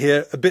a bit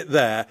here, a bit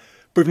there,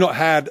 but we've not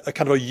had a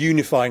kind of a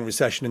unifying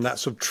recession in that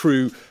sort of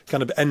true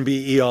kind of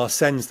NBER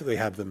sense that they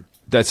have them.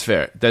 That's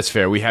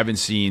fair. We haven't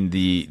seen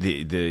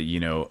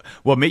the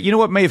what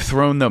may have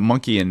thrown the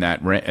monkey in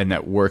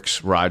that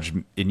works, Raj,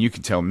 and you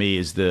can tell me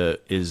is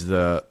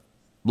the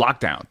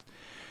lockdown,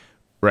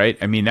 right?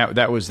 I mean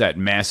that was that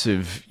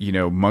massive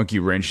monkey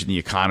wrench in the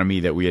economy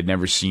that we had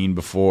never seen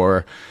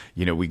before.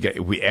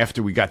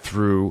 After we got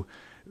through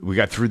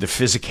the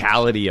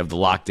physicality of the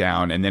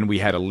lockdown, and then we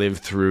had to live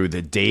through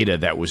the data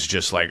that was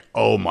just like,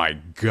 oh my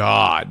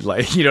God,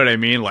 like, you know what I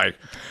mean? Like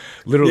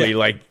literally,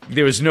 like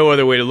there was no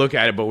other way to look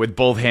at it, but with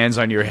both hands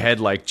on your head,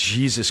 like,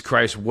 Jesus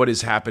Christ, what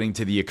is happening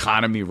to the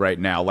economy right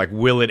now? Like,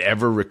 will it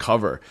ever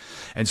recover?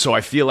 And so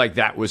I feel like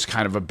that was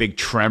kind of a big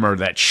tremor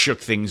that shook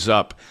things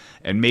up.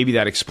 And maybe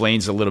that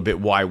explains a little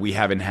bit why we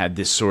haven't had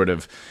this sort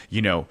of,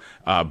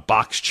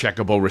 box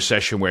checkable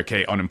recession where,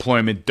 okay,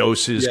 unemployment,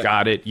 doses,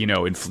 got it,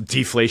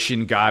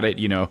 deflation, got it,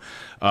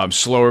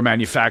 slower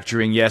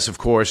manufacturing, yes, of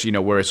course,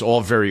 where it's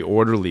all very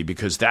orderly,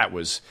 because that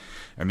was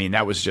I mean,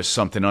 that was just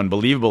something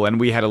unbelievable. And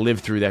we had to live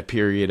through that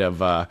period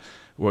of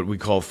what we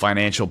call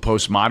financial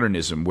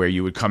postmodernism, where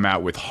you would come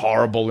out with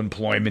horrible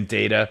employment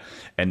data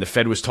and the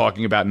Fed was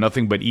talking about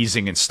nothing but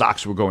easing and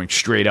stocks were going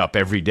straight up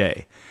every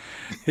day.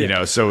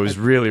 So it was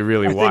really,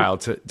 really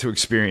wild to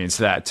experience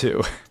that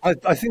too.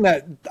 I think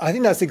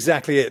that's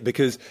exactly it,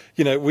 because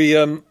we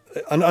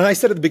and I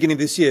said at the beginning of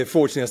this year,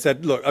 fortunately, I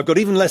said, look, I've got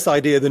even less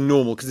idea than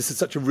normal because this is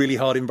such a really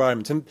hard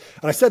environment, and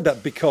I said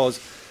that because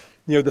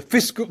the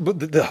fiscal,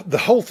 the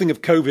whole thing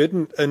of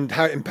COVID and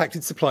how it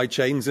impacted supply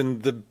chains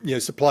and the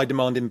supply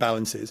demand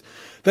imbalances,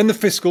 then the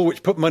fiscal,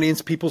 which put money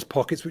into people's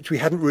pockets, which we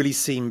hadn't really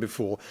seen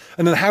before,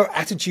 and then how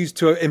attitudes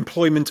to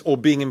employment or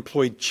being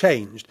employed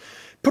changed.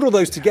 Put all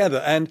those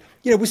together, and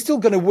we're still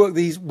going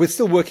to we're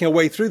still working our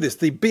way through this.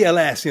 The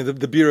BLS,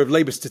 the Bureau of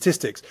Labour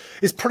Statistics,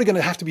 is probably going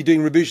to have to be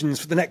doing revisions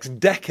for the next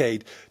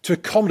decade to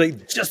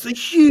accommodate just the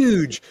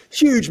huge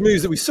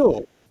moves that we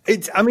saw. I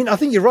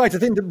think you're right. I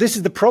think that this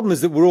is the problem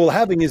is that we're all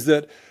having, is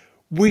that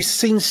we've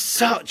seen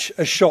such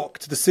a shock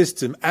to the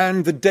system,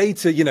 and the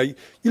data, you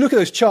look at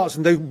those charts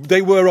and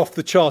they were off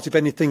the chart, if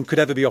anything could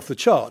ever be off the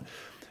chart.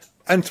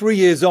 And 3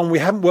 years on, we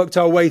haven't worked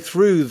our way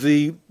through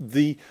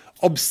the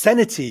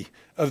obscenity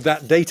of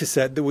that data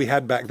set that we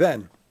had back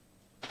then.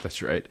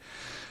 That's right.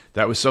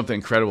 That was something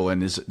incredible.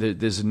 And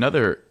there's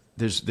another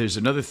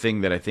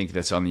thing that I think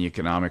that's on the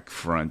economic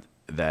front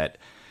that,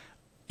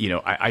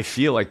 I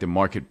feel like the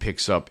market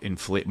picks up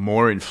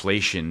more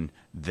inflation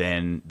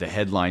than the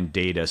headline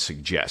data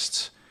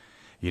suggests.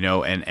 And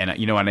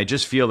I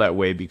just feel that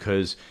way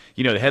because,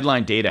 the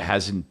headline data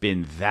hasn't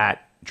been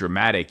that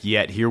dramatic,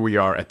 yet here we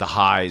are at the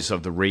highs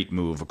of the rate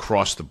move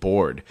across the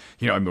board,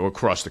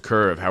 across the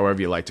curve, however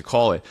you like to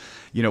call it.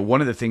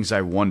 One of the things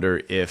I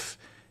wonder if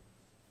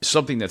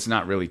something that's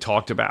not really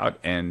talked about,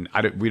 and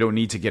we don't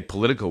need to get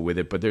political with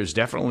it, but there's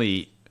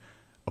definitely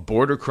a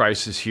border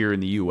crisis here in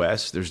the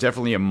U.S. There's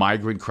definitely a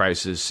migrant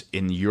crisis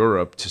in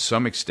Europe to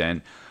some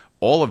extent.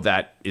 All of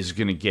that is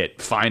going to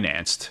get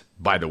financed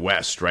by the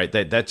West, right?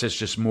 That's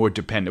just more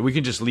dependent. We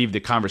can just leave the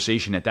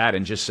conversation at that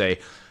and just say,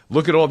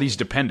 look at all these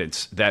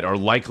dependents that are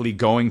likely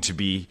going to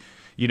be,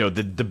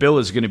 the bill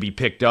is going to be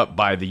picked up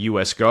by the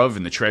U.S. Gov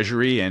and the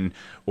Treasury and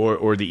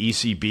or the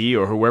ECB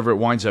or whoever it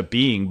winds up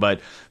being.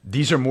 But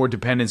these are more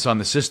dependents on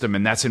the system,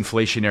 and that's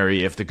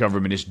inflationary if the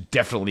government is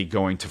definitely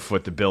going to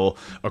foot the bill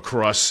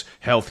across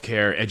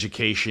healthcare,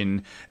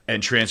 education,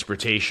 and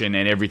transportation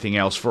and everything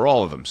else for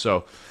all of them.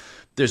 So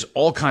there's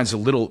all kinds of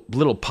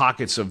little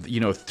pockets of,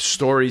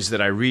 stories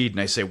that I read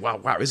and I say,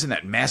 wow, isn't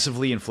that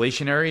massively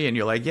inflationary? And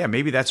you're like, yeah,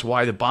 maybe that's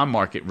why the bond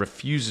market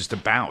refuses to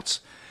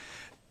bounce.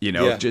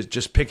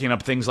 Just picking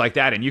up things like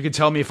that. And you can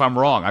tell me if I'm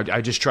wrong.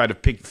 I just try to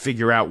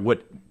figure out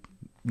what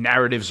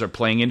narratives are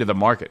playing into the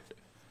market.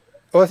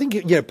 Well, I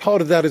think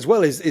part of that as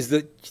well is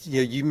that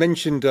you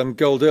mentioned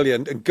gold earlier,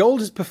 and gold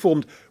has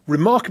performed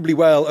remarkably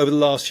well over the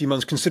last few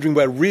months, considering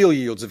where real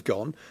yields have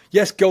gone.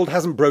 Yes, gold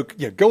hasn't broke.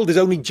 Gold is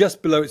only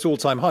just below its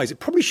all-time highs. It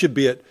probably should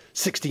be at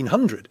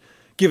 1,600,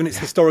 given its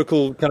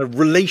historical kind of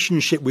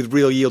relationship with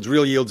real yields.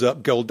 Real yields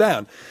up, gold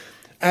down.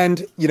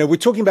 And, we're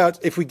talking about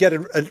if we get a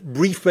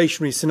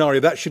reflationary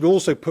scenario, that should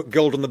also put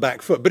gold on the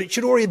back foot. But it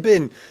should already have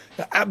been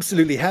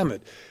absolutely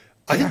hammered.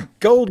 I think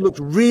gold looks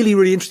really,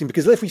 really interesting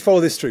because if we follow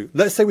this through,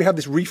 let's say we have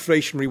this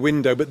reflationary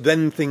window, but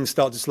then things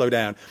start to slow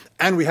down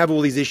and we have all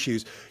these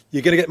issues.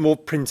 You're going to get more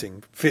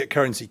printing, fiat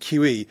currency,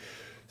 QE.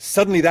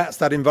 Suddenly that's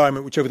that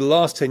environment which over the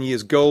last 10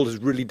 years, gold has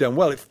really done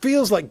well. It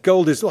feels like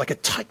gold is like a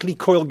tightly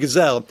coiled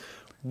gazelle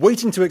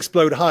waiting to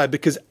explode higher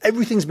because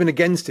everything's been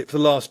against it for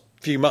the last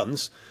few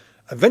months.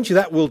 Eventually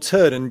that will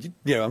turn and,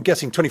 I'm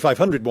guessing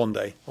 2,500 one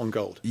day on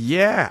gold.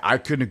 Yeah, I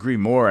couldn't agree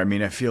more. I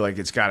mean, I feel like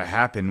it's got to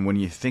happen when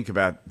you think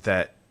about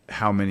that,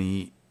 how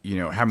many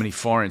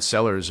foreign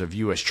sellers of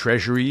U.S.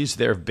 treasuries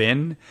there have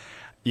been,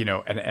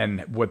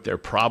 and what they're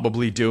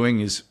probably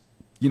doing is,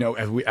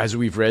 as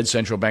we've read,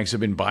 central banks have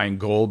been buying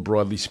gold,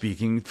 broadly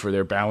speaking, for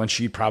their balance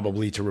sheet,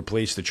 probably to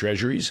replace the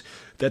treasuries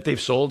that they've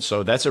sold.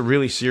 So that's a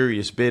really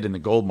serious bid in the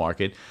gold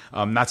market.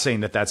 I'm not saying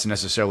that that's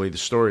necessarily the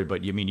story,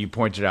 but you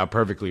pointed out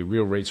perfectly,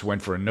 real rates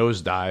went for a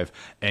nosedive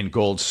and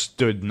gold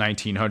stood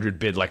 1,900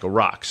 bid like a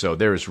rock. So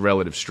there is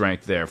relative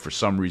strength there for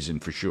some reason,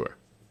 for sure.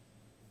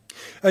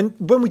 And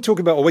when we talk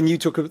about, or when you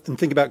talk and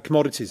think about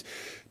commodities,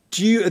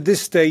 do you at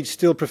this stage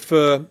still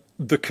prefer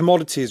the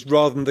commodities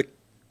rather than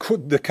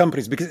the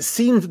companies? Because it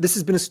seems that this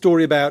has been a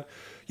story about,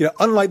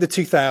 unlike the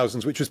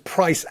 2000s, which was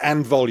price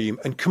and volume,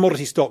 and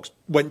commodity stocks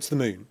went to the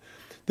moon.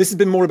 This has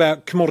been more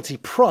about commodity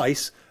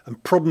price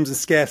and problems and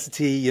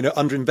scarcity,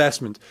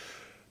 underinvestment.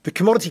 The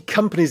commodity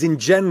companies in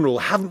general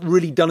haven't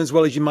really done as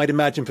well as you might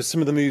imagine for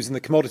some of the moves in the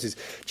commodities.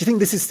 Do you think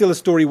this is still a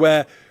story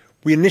where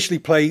we initially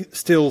play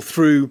still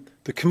through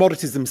the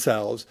commodities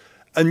themselves?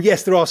 And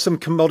yes, there are some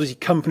commodity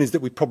companies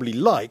that we probably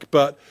like,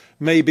 but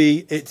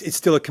maybe it's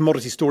still a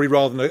commodity story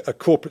rather than a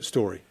corporate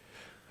story.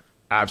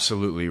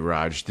 Absolutely,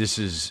 Raj. This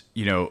is,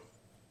 the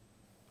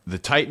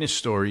tightness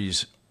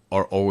stories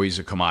are always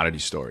a commodity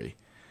story,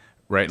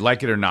 right?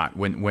 Like it or not,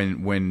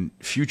 when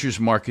futures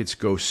markets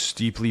go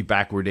steeply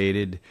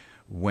backwardated,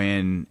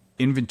 when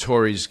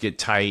inventories get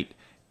tight,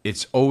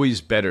 it's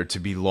always better to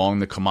be long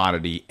the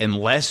commodity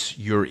unless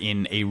you're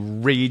in a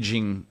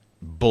raging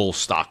bull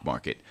stock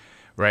market,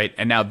 right?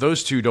 And now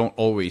those two don't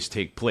always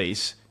take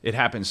place. It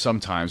happens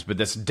sometimes, but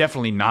that's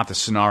definitely not the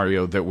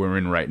scenario that we're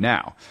in right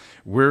now.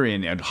 We're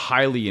in a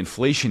highly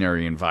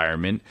inflationary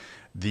environment.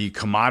 The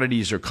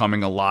commodities are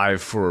coming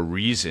alive for a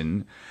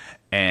reason,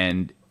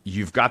 and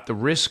you've got the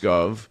risk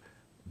of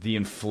the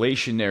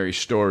inflationary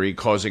story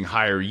causing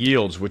higher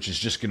yields, which is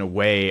just going to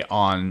weigh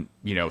on,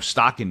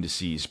 stock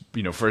indices.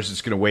 First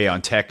it's going to weigh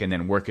on tech and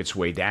then work its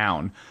way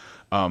down.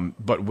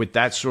 But with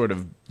that sort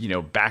of,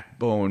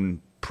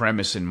 backbone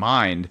premise in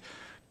mind,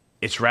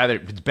 it's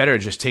better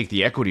to just take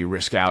the equity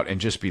risk out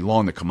and just be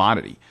long the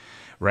commodity,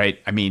 right?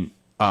 I mean,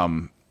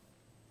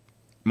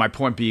 my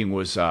point being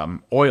was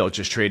oil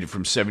just traded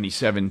from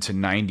 77 to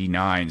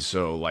 99,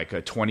 so like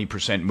a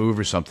 20% move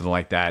or something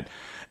like that.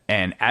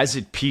 And as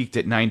it peaked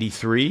at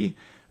 93,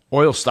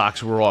 oil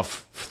stocks were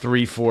off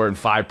 3, 4, and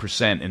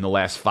 5% in the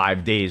last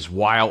 5 days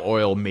while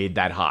oil made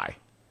that high.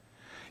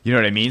 You know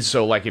what I mean?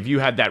 So like if you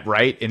had that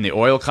right in the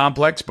oil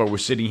complex, but we're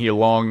sitting here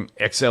long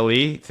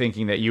XLE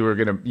thinking that you were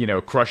going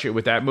to, crush it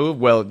with that move,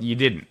 well, you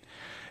didn't.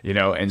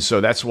 And so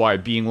that's why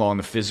being long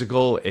the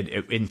physical,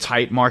 in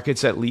tight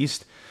markets at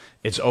least,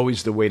 it's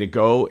always the way to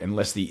go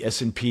unless the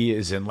S&P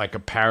is in like a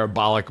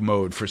parabolic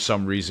mode for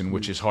some reason,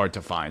 which is hard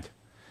to find.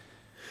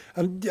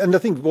 And I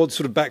think what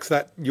sort of backs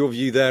your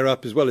view there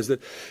up as well is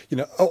that,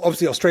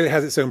 obviously Australia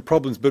has its own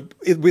problems, but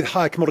with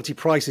higher commodity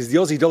prices, the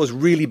Aussie dollar's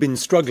really been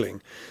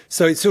struggling.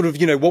 So it's sort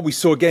of, what we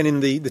saw again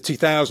in the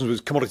 2000s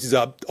was commodities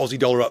up, Aussie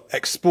dollar up,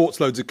 exports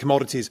loads of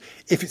commodities.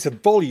 If it's a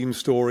volume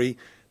story,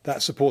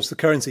 that supports the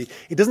currency.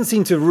 It doesn't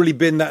seem to have really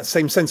been that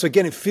same sense. So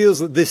again, it feels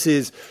that this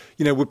is,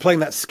 we're playing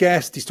that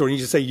scarcity story. You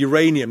just say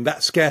uranium,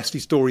 that scarcity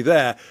story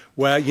there,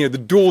 where, the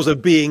doors are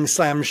being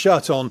slammed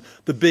shut on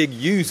the big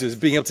users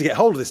being able to get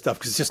hold of this stuff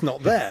because it's just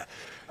not there.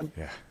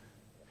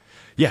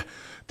 Yeah.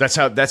 That's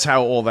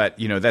how all that,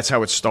 that's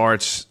how it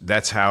starts.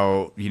 That's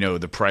how,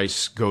 the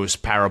price goes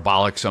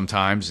parabolic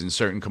sometimes in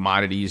certain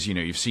commodities.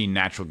 You've seen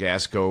natural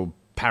gas go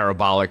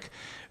parabolic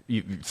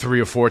 3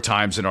 or 4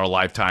 times in our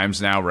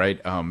lifetimes now, right?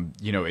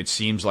 It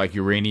seems like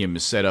uranium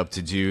is set up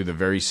to do the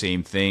very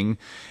same thing,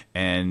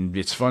 and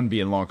it's fun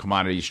being long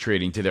commodities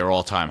trading to their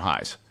all-time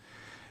highs.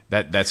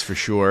 That's for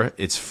sure.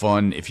 It's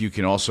fun if you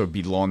can also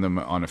be long them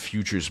on a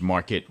futures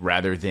market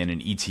rather than an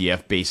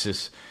ETF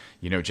basis,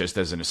 just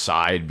as an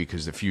aside,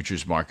 because the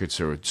futures markets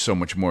are so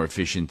much more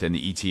efficient than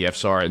the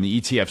ETFs are, and the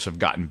ETFs have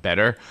gotten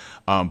better,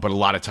 but a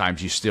lot of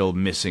times you're still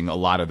missing a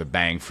lot of the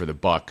bang for the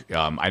buck.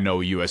 I know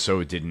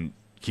USO didn't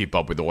keep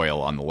up with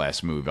oil on the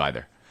last move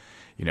either,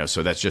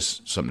 so that's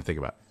just something to think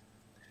about.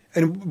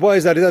 And why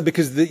is that? Is that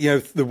because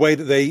the way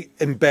that they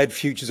embed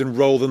futures and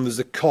roll them, there's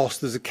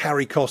a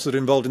carry cost that are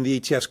involved in the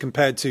ETFs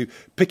compared to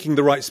picking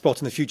the right spot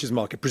in the futures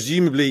market?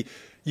 Presumably,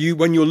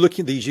 when you're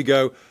looking at these, you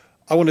go,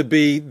 I want to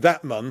be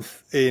that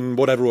month in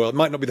whatever oil. It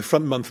might not be the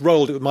front month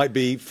rolled. It might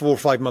be 4 or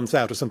 5 months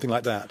out or something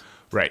like that.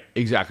 Right,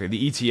 exactly.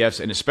 The ETFs,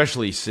 and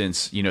especially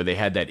since, they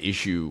had that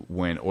issue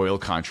when oil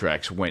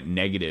contracts went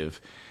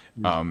negative.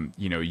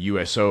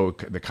 USO,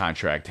 the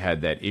contract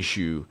had that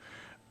issue.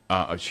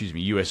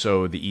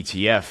 USO, the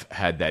ETF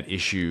had that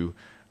issue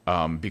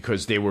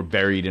because they were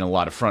buried in a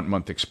lot of front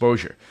month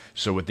exposure.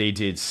 So what they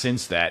did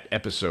since that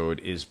episode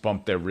is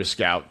bump their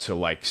risk out to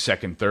like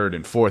second, third,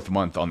 and fourth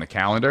month on the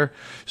calendar.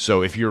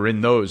 So if you're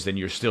in those, then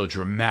you're still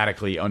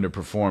dramatically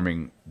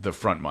underperforming the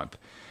front month.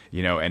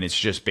 And it's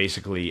just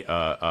basically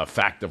a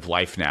fact of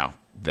life now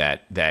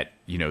that the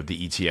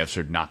ETFs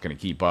are not going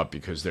to keep up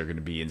because they're going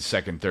to be in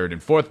second, third,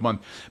 and fourth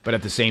month. But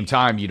at the same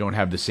time, you don't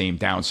have the same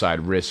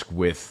downside risk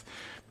with,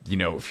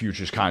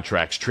 futures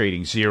contracts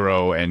trading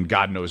zero, and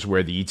God knows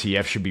where the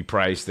ETF should be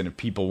priced. And if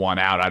people want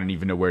out, I don't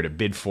even know where to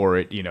bid for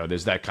it.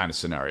 There's that kind of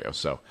scenario.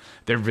 So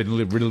they're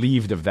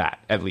relieved of that,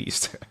 at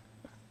least.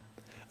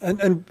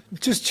 And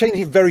just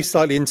changing it very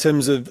slightly in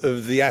terms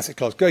of the asset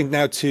class, going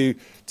now to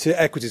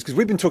equities, because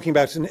we've been talking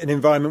about an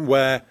environment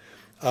where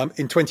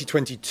in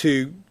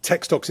 2022,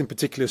 tech stocks in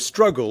particular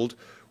struggled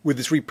with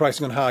this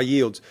repricing on higher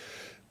yields.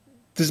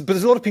 But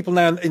there's a lot of people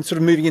now in sort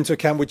of moving into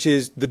account, which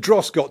is the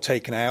dross got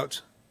taken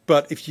out.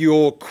 But if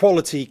you're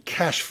quality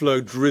cash flow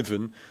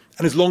driven,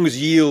 and as long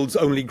as yields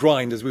only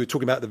grind, as we were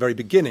talking about at the very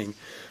beginning,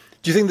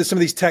 do you think that some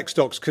of these tech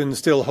stocks can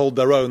still hold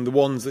their own? The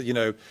ones that,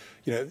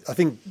 I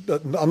think,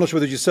 I'm not sure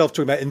whether yourself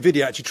talking about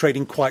NVIDIA actually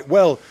trading quite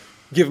well,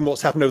 given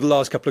what's happened over the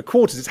last couple of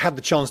quarters. It's had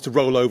the chance to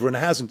roll over and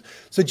hasn't.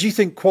 So do you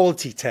think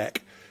quality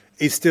tech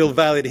is still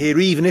valid here,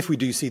 even if we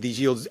do see these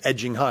yields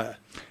edging higher?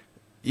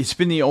 It's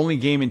been the only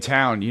game in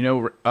town.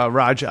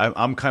 Raj,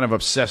 I'm kind of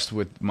obsessed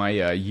with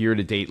my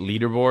year-to-date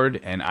leaderboard,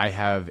 and I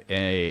have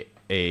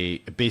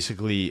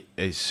basically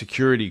a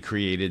security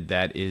created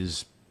that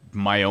is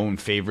my own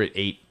favorite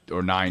 8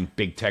 or 9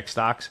 big tech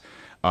stocks.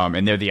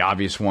 And they're the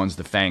obvious ones,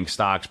 the FANG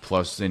stocks,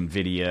 plus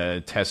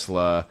NVIDIA,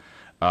 Tesla,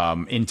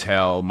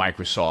 Intel,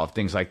 Microsoft,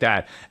 things like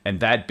that. And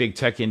that big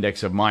tech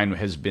index of mine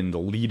has been the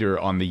leader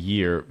on the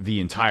year, the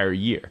entire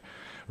year,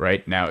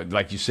 right? Now,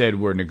 like you said,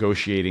 we're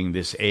negotiating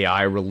this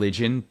AI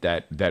religion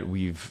that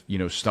we've,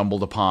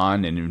 stumbled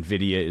upon, and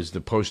Nvidia is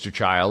the poster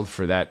child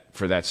for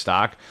that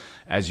stock,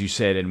 as you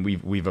said, and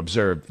we've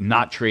observed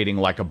not trading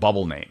like a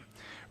bubble name.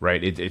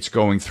 Right, it's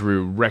going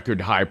through record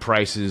high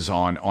prices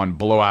on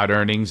blowout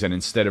earnings, and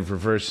instead of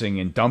reversing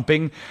and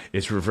dumping,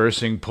 it's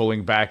reversing,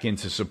 pulling back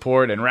into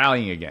support and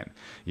rallying again.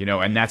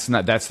 And that's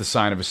the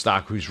sign of a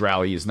stock whose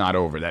rally is not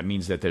over. That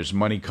means that there's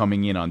money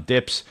coming in on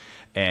dips,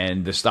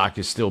 and the stock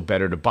is still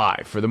better to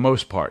buy for the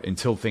most part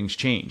until things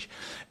change.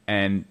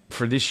 And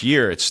for this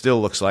year, it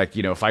still looks like,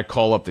 if I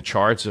call up the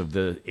charts of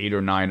the 8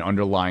 or 9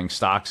 underlying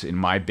stocks in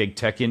my big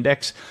tech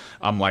index,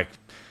 I'm like,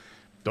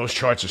 those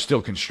charts are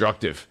still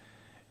constructive.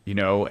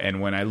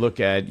 And when I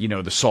look at,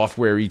 the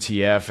software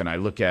ETF and I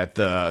look at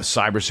the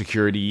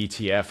cybersecurity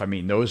ETF, I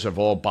mean, those have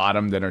all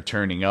bottomed and are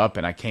turning up,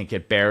 and I can't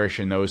get bearish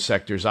in those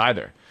sectors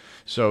either.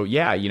 So,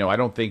 yeah, I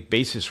don't think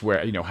basis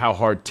where, how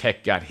hard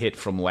tech got hit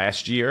from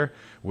last year,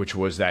 which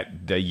was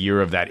the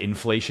year of that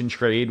inflation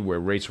trade where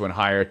rates went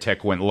higher,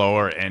 tech went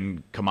lower,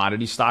 and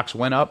commodity stocks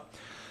went up.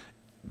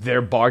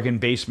 They're bargain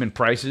basement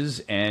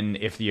prices, and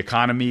if the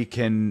economy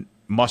can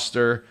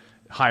muster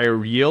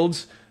higher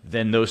yields,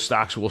 then those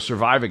stocks will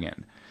survive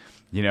again.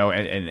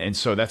 And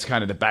so that's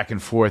kind of the back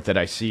and forth that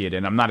I see it.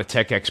 And I'm not a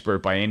tech expert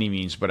by any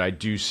means, but I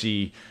do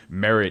see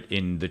merit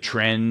in the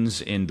trends,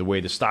 in the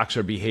way the stocks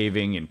are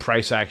behaving, in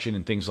price action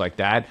and things like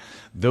that.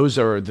 Those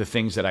are the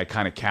things that I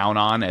kind of count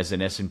on as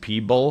an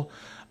S&P bull.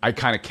 I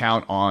kind of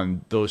count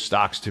on those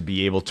stocks to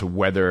be able to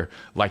weather,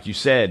 like you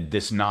said,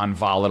 this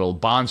non-volatile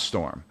bond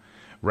storm.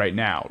 Right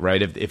now,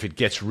 right? If it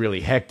gets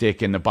really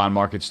hectic and the bond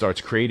market starts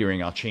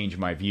cratering, I'll change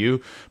my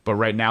view. But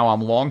right now,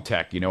 I'm long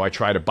tech. I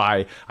try to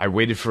buy. I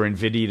waited for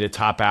Nvidia to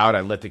top out. I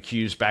let the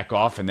Qs back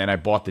off, and then I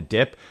bought the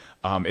dip.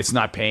 It's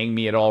not paying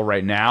me at all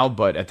right now,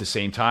 but at the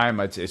same time,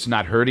 it's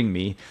not hurting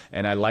me.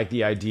 And I like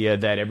the idea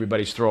that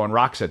everybody's throwing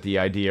rocks at the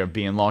idea of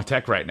being long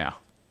tech right now.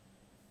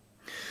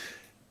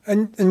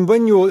 And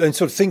when you're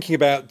sort of thinking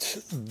about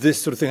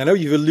this sort of thing, I know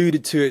you've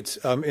alluded to it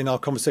in our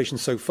conversation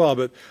so far,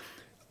 but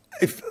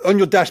if on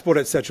your dashboard,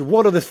 etc.,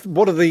 what are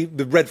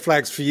the red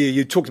flags for you?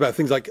 You talked about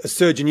things like a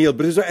surge in yield,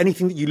 but is there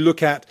anything that you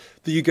look at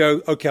that you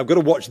go, okay, I've got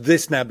to watch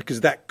this now because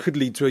that could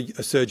lead to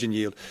a surge in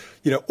yield,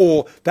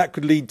 or that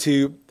could lead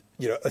to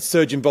a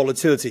surge in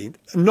volatility,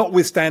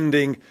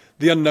 notwithstanding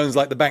the unknowns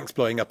like the banks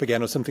blowing up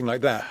again or something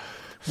like that.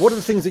 What are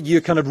the things that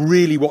you're kind of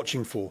really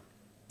watching for?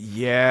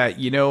 Yeah,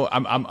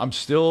 I'm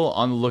still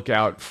on the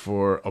lookout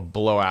for a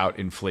blowout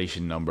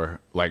inflation number,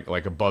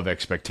 like above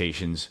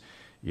expectations.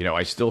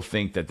 I still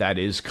think that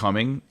is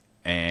coming,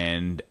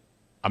 and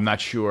I'm not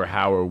sure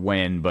how or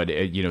when, but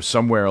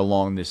somewhere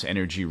along this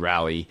energy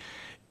rally,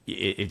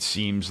 it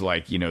seems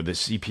like the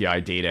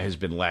CPI data has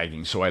been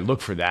lagging. So I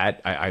look for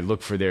that. I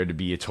look for there to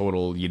be a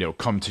total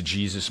come to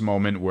Jesus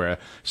moment where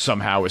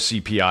somehow a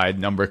CPI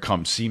number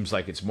seems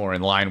like it's more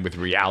in line with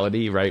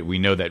reality, right? We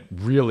know that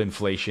real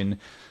inflation,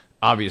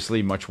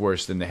 obviously much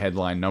worse than the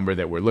headline number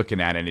that we're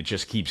looking at, and it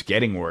just keeps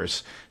getting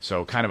worse.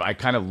 So I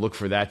kind of look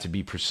for that to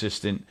be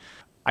persistent.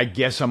 I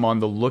guess I'm on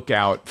the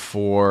lookout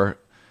for,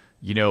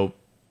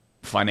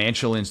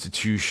 financial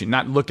institution,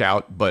 not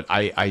lookout, but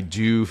I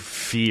do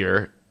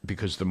fear,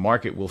 because the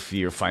market will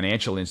fear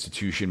financial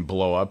institution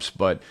blowups.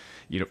 But,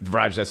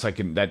 Raj,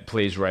 that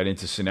plays right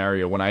into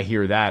scenario. When I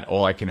hear that,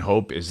 all I can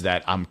hope is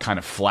that I'm kind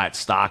of flat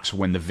stocks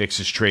when the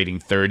VIX is trading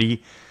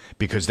 30,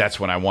 because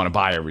that's when I want to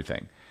buy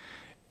everything.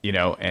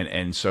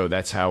 And so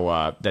that's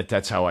how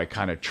that's how I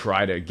kind of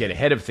try to get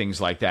ahead of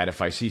things like that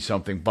if I see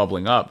something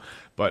bubbling up.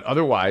 But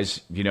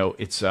otherwise,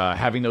 it's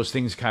having those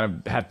things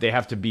kind of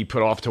have to be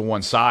put off to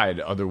one side.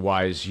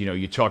 Otherwise,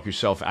 you talk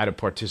yourself out of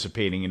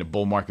participating in a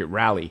bull market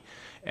rally.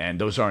 And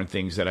those aren't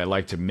things that I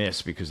like to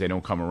miss because they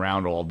don't come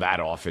around all that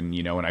often,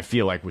 and I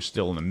feel like we're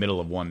still in the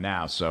middle of one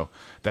now. So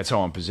that's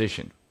how I'm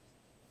positioned.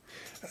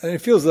 And it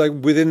feels like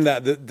within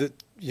that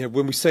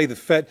when we say the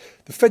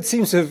Fed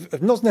seems to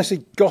have not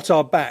necessarily got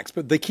our backs,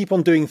 but they keep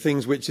on doing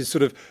things which is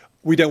sort of,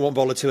 we don't want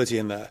volatility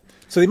in there.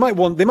 So they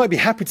might be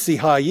happy to see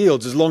higher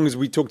yields, as long as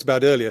we talked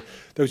about earlier,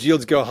 those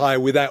yields go higher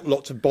without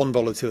lots of bond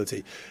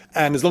volatility.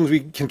 And as long as we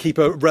can keep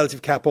a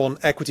relative cap on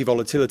equity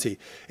volatility.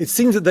 It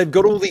seems that they've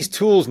got all these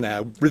tools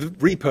now,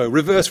 repo,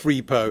 reverse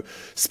repo,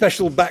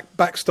 special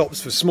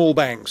backstops for small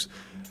banks.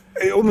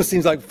 It almost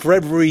seems like for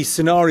every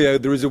scenario,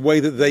 there is a way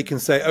that they can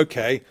say,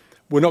 okay,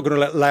 we're not going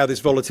to allow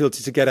this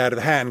volatility to get out of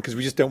hand because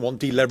we just don't want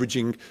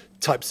deleveraging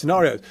type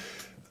scenarios.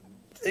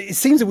 It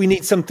seems that we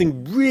need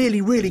something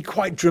really, really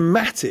quite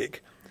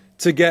dramatic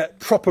to get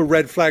proper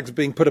red flags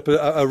being put up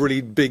a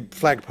really big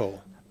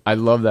flagpole. I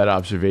love that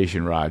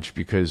observation, Raj,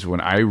 because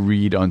when I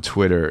read on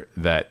Twitter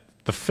that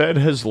the Fed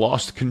has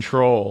lost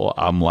control,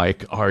 I'm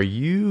like, are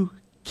you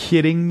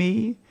kidding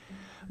me?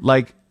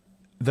 Like,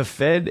 the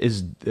Fed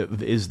is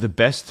the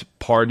best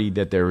party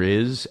that there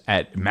is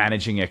at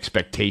managing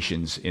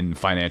expectations in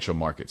financial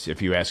markets,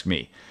 if you ask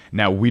me.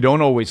 Now, we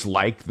don't always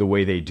like the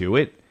way they do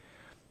it,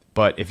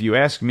 but if you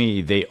ask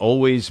me, they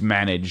always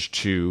manage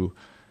to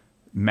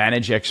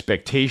manage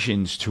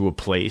expectations to a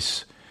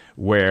place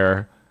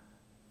where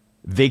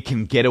they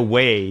can get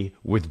away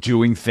with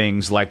doing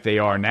things like they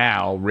are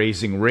now,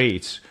 raising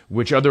rates,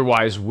 which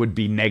otherwise would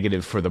be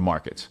negative for the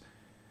markets.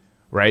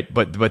 Right.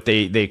 But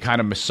they kind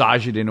of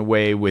massage it in a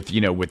way with,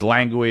 with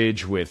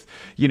language, with,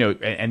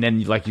 and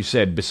then, like you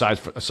said,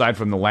 aside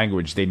from the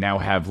language, they now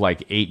have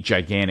like 8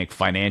 gigantic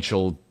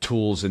financial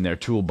tools in their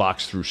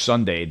toolbox through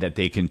Sunday that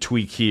they can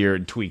tweak here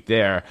and tweak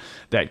there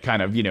that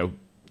kind of,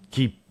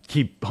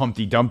 keep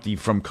Humpty Dumpty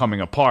from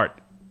coming apart.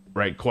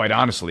 Right. Quite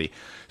honestly.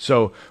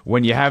 So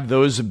when you have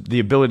the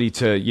ability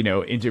to,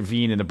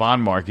 intervene in the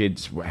bond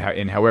market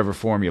in however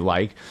form you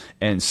like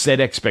and set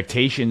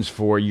expectations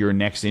for your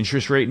next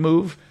interest rate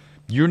move,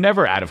 you're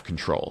never out of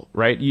control,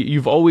 right?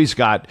 You've always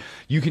got,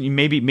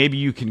 maybe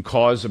you can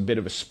cause a bit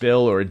of a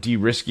spill or a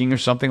de-risking or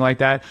something like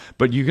that,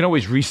 but you can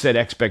always reset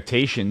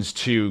expectations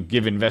to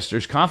give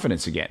investors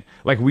confidence again.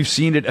 Like we've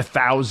seen it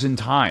 1,000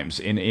 times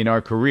in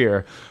our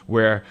career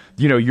where,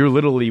 you're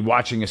literally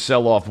watching a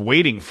sell-off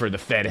waiting for the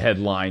Fed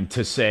headline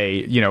to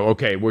say,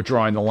 okay, we're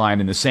drawing the line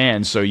in the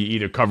sand. So you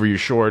either cover your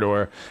short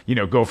or,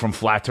 go from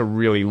flat to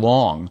really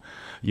long.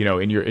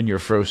 In your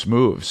first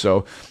move.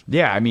 So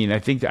yeah, I mean, I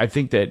think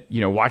that,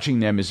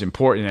 watching them is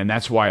important. And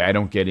that's why I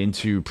don't get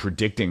into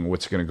predicting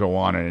what's going to go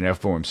on in an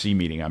FOMC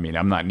meeting. I mean,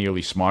 I'm not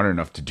nearly smart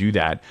enough to do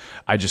that.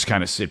 I just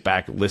kind of sit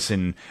back,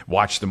 listen,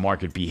 watch the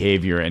market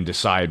behavior and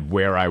decide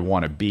where I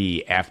want to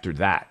be after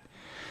that.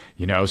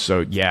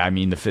 So yeah, I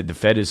mean, the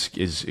Fed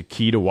is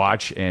key to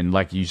watch. And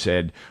like you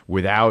said,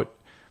 without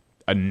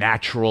a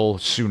natural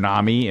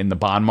tsunami in the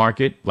bond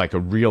market, like a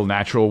real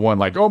natural one,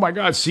 like, oh my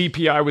God,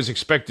 CPI was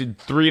expected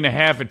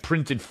 3.5, it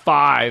printed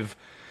 5,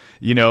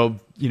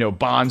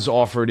 bonds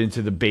offered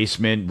into the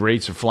basement,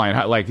 rates are flying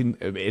high. Like in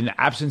the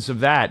absence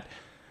of that,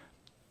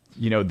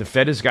 the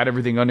Fed has got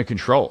everything under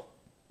control,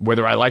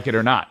 whether I like it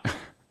or not.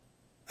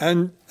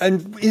 And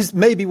is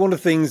maybe one of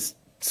the things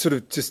sort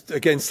of just,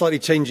 again, slightly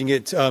changing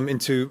it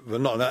into, well,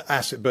 not an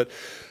asset, but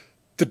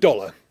the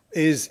dollar.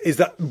 Is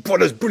that one of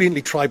those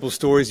brilliantly tribal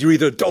stories? You're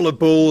either a dollar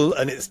bull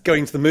and it's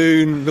going to the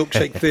moon,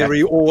 milkshake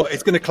theory, or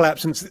it's going to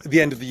collapse since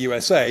the end of the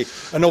USA.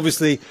 And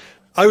obviously,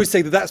 I would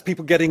say that that's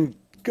people getting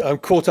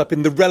caught up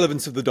in the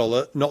relevance of the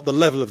dollar, not the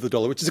level of the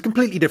dollar, which is a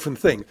completely different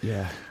thing.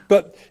 Yeah.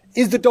 But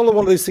is the dollar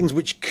one of those things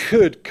which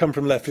could come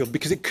from left field?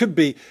 Because it could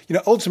be,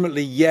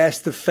 ultimately,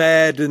 yes, the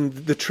Fed and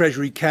the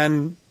Treasury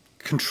can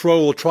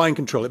control or try and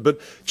control it, but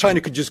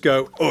China could just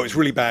go, oh, it's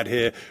really bad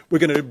here, we're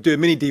going to do a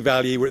mini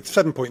devalue, we're at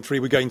 7.3,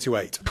 we're going to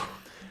 8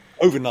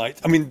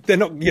 overnight. I mean, they're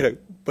not,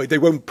 but they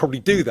won't probably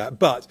do that.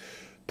 But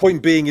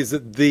point being is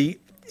that the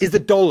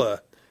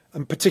dollar,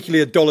 and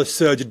particularly a dollar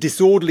surge, a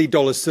disorderly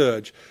dollar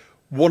surge,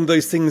 one of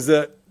those things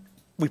that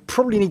we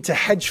probably need to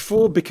hedge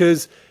for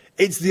because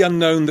it's the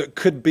unknown that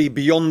could be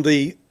beyond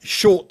the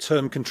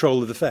short-term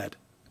control of the Fed.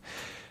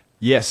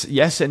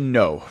 Yes and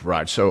no,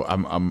 Raj. So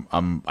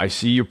I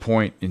see your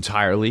point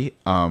entirely.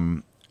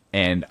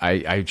 And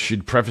I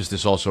should preface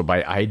this also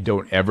by I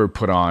don't ever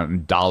put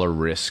on dollar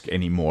risk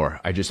anymore.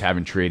 I just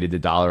haven't traded the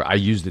dollar. I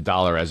use the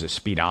dollar as a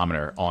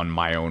speedometer on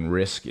my own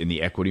risk in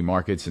the equity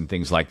markets and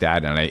things like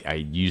that. And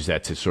I use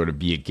that to sort of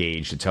be a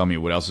gauge to tell me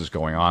what else is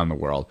going on in the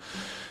world.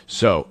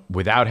 So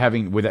without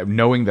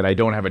knowing that I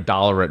don't have a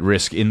dollar at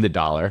risk in the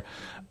dollar,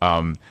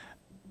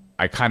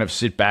 I kind of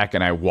sit back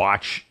and I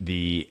watch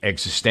the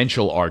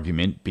existential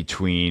argument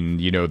between,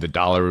 the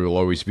dollar will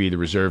always be the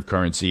reserve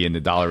currency and the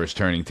dollar is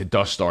turning to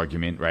dust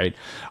argument, right?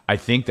 I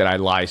think that I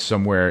lie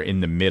somewhere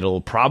in the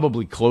middle,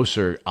 probably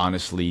closer,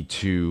 honestly,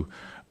 to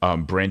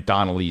Brent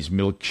Donnelly's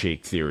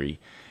milkshake theory,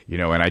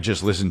 and I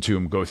just listened to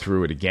him go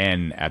through it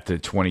again at the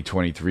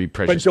 2023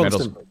 Precious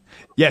Metals.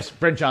 Yes,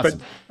 Brent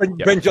Johnson.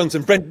 Brent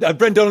Johnson. Brent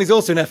Donnelly's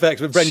also in FX,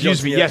 but Brent excuse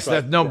Johnson. Me. Yes,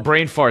 right. No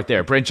brain fart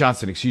there. Brent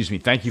Johnson. Excuse me.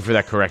 Thank you for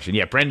that correction.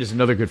 Yeah, Brent is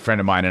another good friend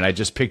of mine, and I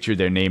just pictured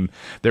their name.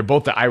 They're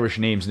both the Irish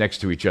names next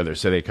to each other,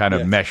 so they kind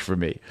of mesh for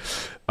me.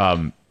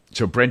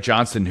 So Brent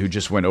Johnson, who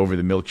just went over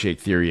the milkshake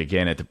theory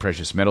again at the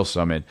Precious Metal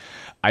Summit,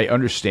 I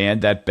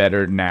understand that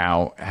better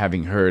now,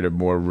 having heard a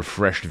more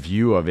refreshed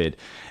view of it,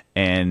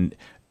 and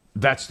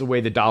that's the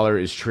way the dollar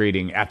is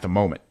trading at the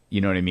moment.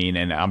 You know what I mean?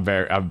 And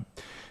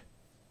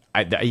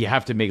you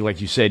have to make,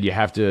 like you said, you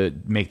have to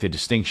make the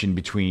distinction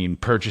between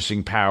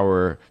purchasing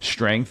power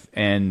strength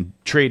and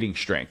trading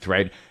strength,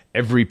 right?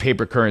 Every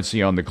paper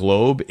currency on the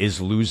globe is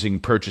losing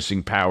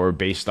purchasing power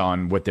based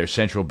on what their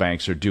central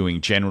banks are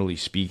doing, generally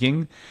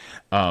speaking.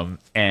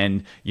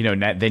 And,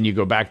 then you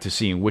go back to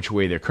seeing which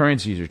way their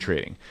currencies are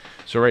trading.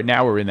 So right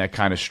now we're in that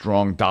kind of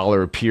strong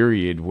dollar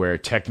period where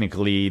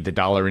technically the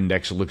dollar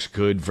index looks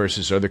good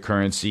versus other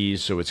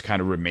currencies. So it's kind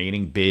of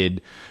remaining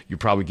bid. You're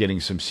probably getting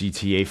some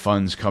CTA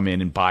funds come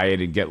in and buy it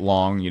and get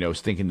long,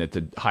 thinking that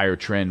the higher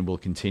trend will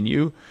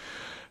continue.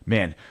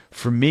 Man,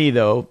 for me,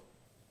 though,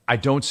 I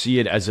don't see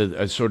it as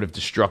a sort of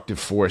destructive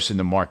force in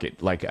the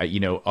market. Like,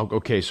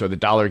 okay, so the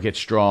dollar gets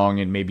strong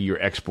and maybe your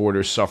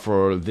exporters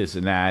suffer this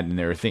and that, and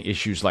there are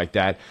issues like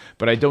that.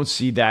 But I don't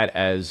see that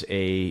as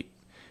a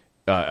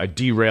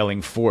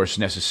derailing force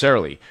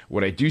necessarily.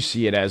 What I do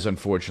see it as,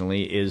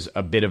 unfortunately, is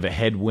a bit of a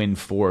headwind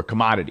for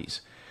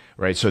commodities,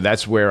 right? So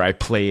that's where I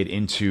play it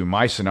into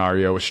my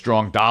scenario, a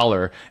strong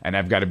dollar, and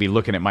I've got to be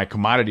looking at my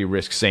commodity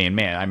risk saying,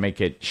 man, I might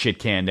get shit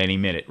canned any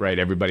minute, right?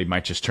 Everybody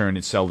might just turn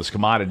and sell this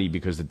commodity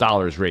because the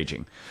dollar is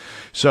raging.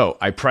 So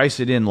I price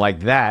it in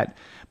like that.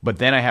 But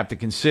then I have to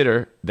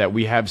consider that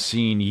we have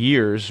seen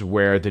years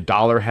where the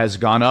dollar has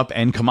gone up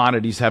and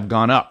commodities have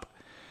gone up.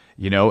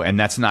 And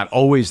that's not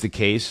always the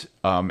case.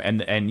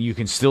 And you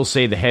can still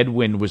say the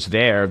headwind was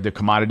there. The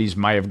commodities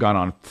might have gone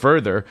on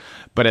further,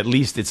 but at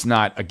least it's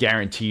not a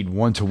guaranteed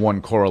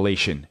one-to-one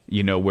correlation,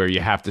 where you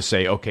have to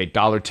say, okay,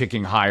 dollar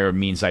ticking higher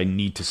means I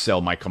need to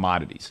sell my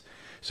commodities.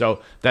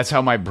 So that's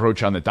how my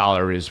approach on the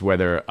dollar is,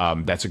 whether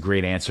that's a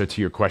great answer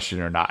to your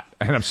question or not.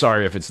 And I'm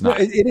sorry if it's not.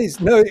 No, it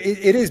is. No,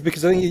 it is,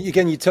 because I think,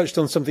 again, you touched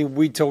on something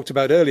we talked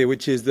about earlier,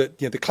 which is that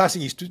the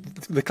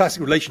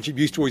classic relationship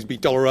used to always be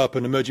dollar up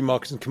and emerging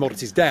markets and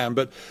commodities down.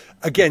 But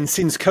again,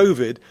 since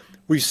COVID,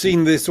 we've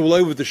seen this all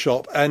over the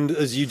shop. And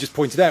as you just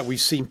pointed out, we've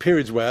seen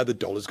periods where the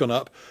dollar's gone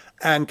up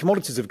and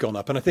commodities have gone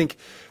up. And I think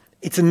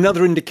it's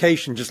another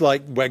indication, just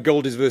like where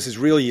gold is versus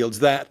real yields,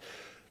 that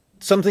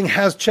something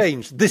has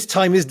changed. This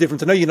time is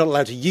different. I know you're not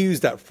allowed to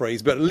use that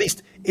phrase, but at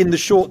least in the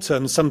short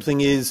term,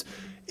 something is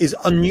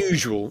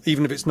unusual,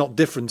 even if it's not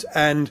different.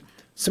 And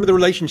some of the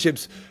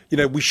relationships,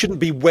 we shouldn't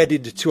be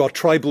wedded to our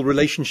tribal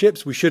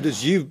relationships. We should,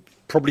 as you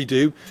probably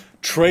do,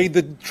 trade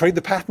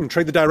the pattern,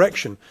 trade the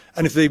direction.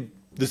 And if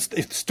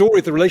the story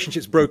of the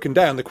relationship's broken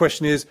down, the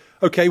question is,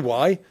 okay,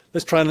 why?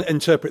 Let's try and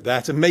interpret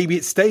that. And maybe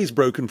it stays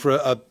broken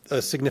for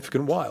a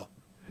significant while.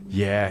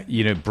 Yeah,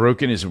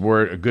 broken is a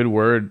good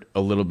word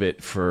a little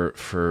bit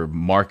for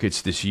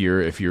markets this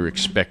year if you're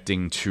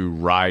expecting to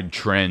ride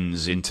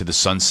trends into the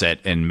sunset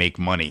and make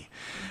money,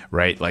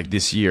 right? Like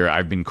this year,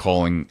 I've been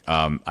calling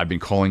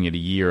it a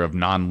year of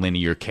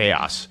nonlinear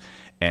chaos,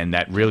 and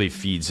that really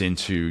feeds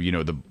into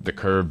the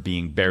curve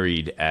being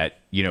buried at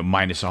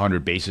minus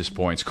 100 basis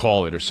points,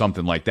 call it, or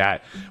something like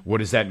that. What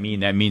does that mean?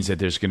 That means that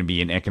there's going to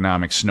be an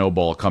economic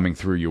snowball coming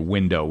through your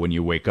window when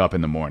you wake up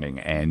in the morning,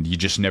 and you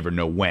just never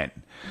know when.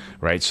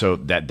 Right. So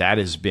that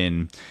has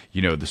been,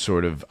 the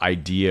sort of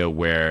idea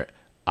where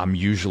I'm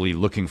usually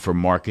looking for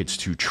markets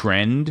to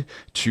trend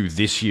to.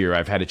 This year,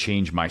 I've had to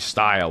change my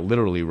style,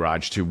 literally,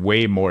 Raj, to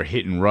way more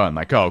hit and run.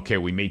 Like, oh, okay,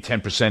 we made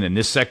 10% in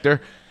this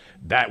sector.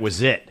 That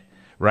was it.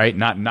 Right.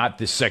 Not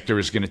this sector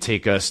is going to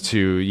take us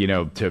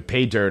to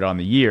pay dirt on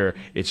the year.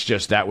 It's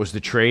just that was the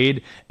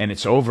trade and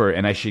it's over.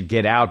 And I should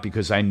get out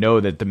because I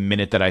know that the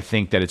minute that I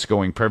think that it's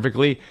going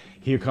perfectly,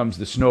 here comes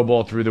the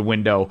snowball through the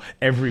window,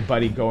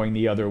 everybody going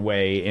the other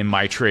way in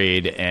my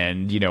trade.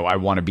 And, I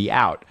want to be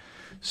out.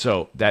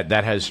 So that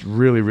has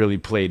really, really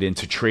played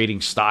into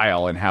trading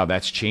style, and how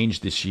that's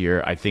changed this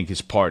year, I think,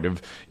 is part of,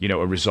 a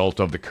result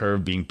of the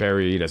curve being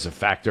buried as a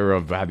factor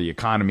of how the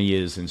economy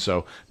is. And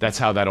so that's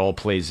how that all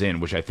plays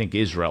in, which I think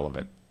is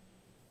relevant.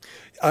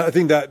 I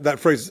think that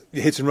phrase,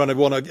 hit and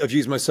run, I've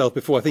used myself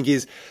before, I think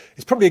is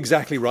probably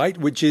exactly right,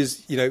 which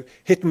is,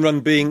 hit and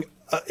run being,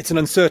 it's an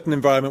uncertain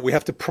environment. We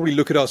have to probably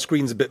look at our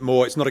screens a bit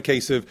more. It's not a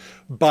case of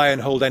buy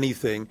and hold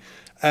anything.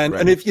 And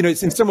right. And if,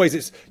 it's in some ways,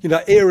 it's,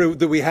 that era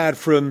that we had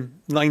from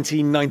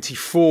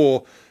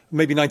 1994,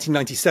 maybe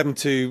 1997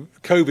 to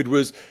COVID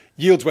was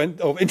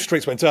interest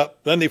rates went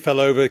up, then they fell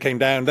over, came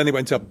down, then they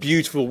went up,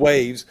 beautiful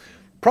waves.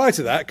 Prior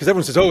to that, because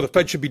everyone says, oh, the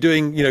Fed should be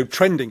doing,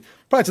 trending.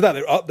 Prior to that,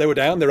 they were up, they were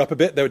down, they're up a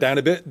bit, they were down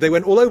a bit. They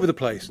went all over the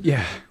place.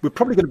 Yeah. We're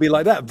probably going to be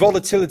like that.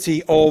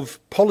 Volatility of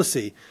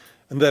policy,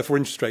 and therefore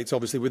interest rates,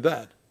 obviously, with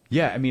that.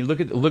 Yeah, I mean, look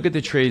at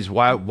the trades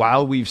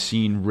while we've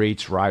seen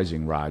rates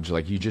rising, Raj,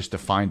 like you just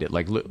defined it.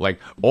 Like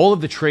all of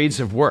the trades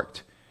have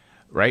worked.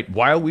 Right?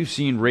 While we've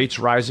seen rates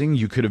rising,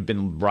 you could have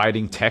been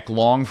riding tech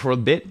long for a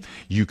bit.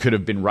 You could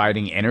have been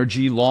riding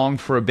energy long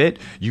for a bit.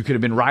 You could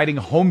have been riding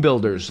home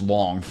builders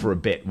long for a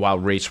bit while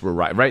rates were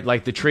right.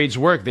 Like the trades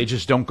work, they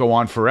just don't go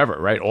on forever,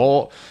 right?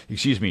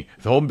 The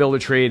home builder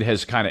trade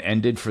has kind of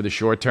ended for the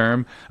short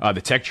term. The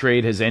tech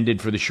trade has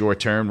ended for the short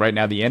term. Right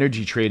now, the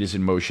energy trade is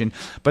in motion.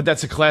 But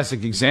that's a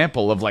classic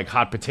example of like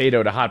hot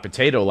potato to hot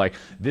potato. Like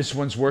this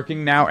one's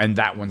working now and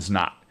that one's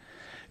not.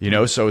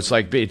 So it's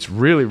like, it's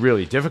really,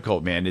 really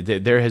difficult, man.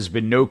 There has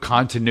been no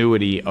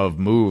continuity of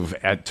move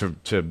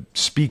to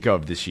speak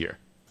of this year.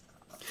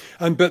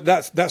 But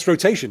that's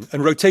rotation,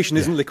 and rotation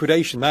isn't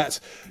liquidation.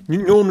 That's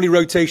normally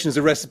rotation is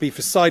a recipe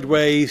for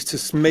sideways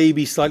to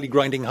maybe slightly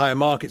grinding higher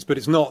markets, but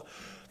that's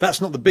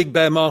not the big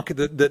bear market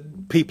that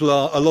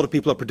a lot of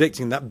people are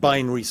predicting, that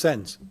binary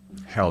sense.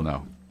 Hell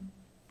no.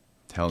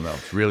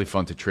 It's really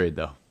fun to trade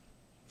though.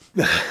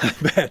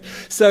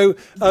 So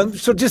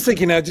just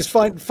thinking now, just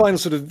final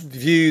sort of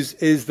views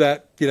is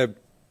that,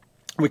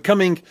 we're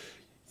coming,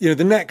 the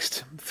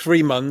next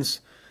 3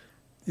 months,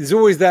 there's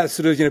always that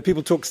sort of,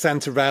 people talk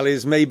Santa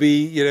rallies,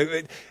 maybe,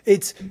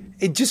 it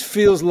just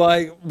feels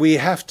like we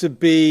have to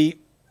be,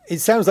 it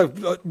sounds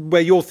like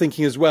where you're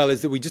thinking as well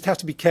is that we just have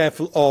to be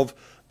careful of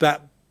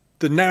that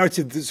the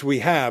narrative that we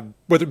have,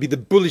 whether it be the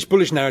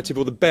bullish narrative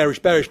or the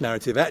bearish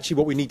narrative, actually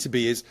what we need to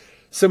be is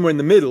somewhere in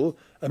the middle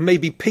and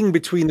maybe ping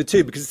between the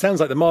two, because it sounds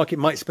like the market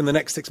might spend the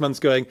next 6 months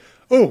going,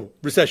 oh,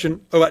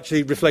 recession, oh,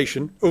 actually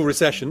reflation, oh,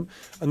 recession.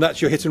 And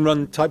that's your hit and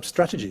run type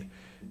strategy.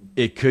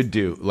 It could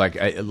do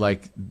without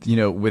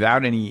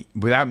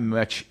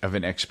much of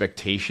an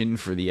expectation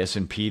for the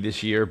S&P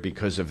this year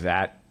because of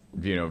that,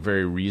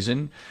 very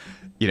reason.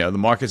 The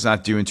market's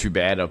not doing too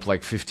bad, up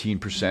like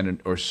 15%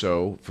 or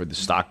so for the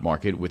stock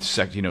market, with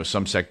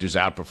some sectors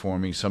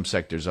outperforming, some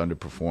sectors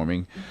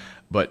underperforming.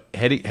 But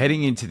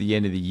heading into the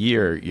end of the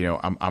year,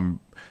 I'm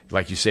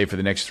like you say, for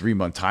the next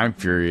 3-month time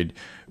period,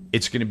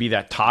 it's going to be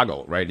that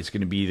toggle, right? It's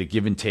going to be the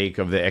give and take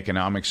of the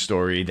economic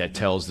story that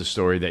tells the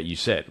story that you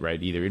said,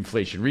 right? Either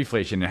inflation,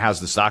 reflation, and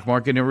how's the stock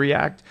market going to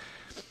react?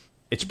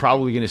 It's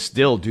probably going to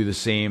still do the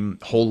same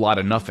whole lot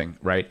of nothing,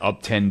 right?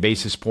 Up 10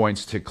 basis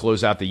points to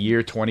close out the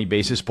year, 20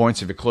 basis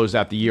points. If it closed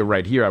out the year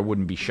right here, I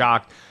wouldn't be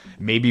shocked.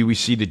 Maybe we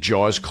see the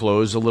jaws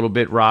close a little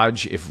bit,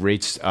 Raj, if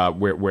rates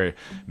where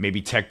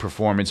maybe tech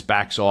performance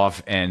backs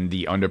off and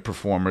the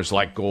underperformers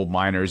like gold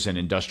miners and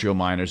industrial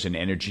miners and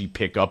energy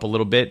pick up a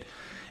little bit.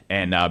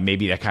 And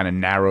maybe that kind of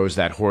narrows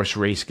that horse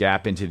race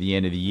gap into the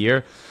end of the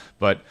year.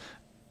 But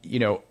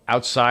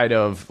outside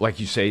of, like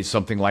you say,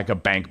 something like a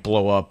bank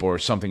blow up or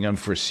something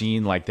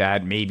unforeseen like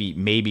that,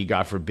 maybe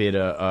God forbid,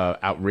 a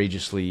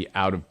outrageously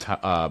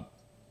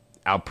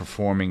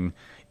outperforming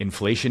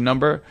inflation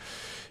number,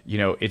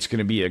 it's going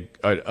to be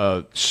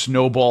a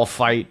snowball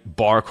fight,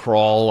 bar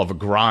crawl of a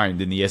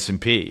grind in the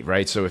S&P,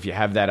 right? So if you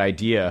have that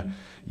idea,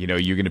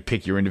 you're going to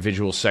pick your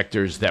individual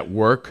sectors that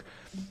work.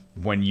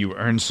 When you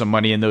earn some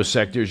money in those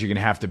sectors, you're going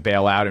to have to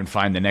bail out and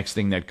find the next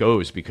thing that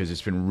goes, because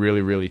it's been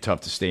really, really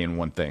tough to stay in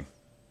one thing.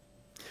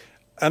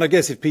 And I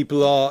guess if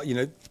people are,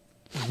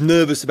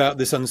 nervous about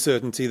this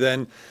uncertainty,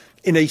 then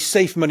in a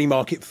safe money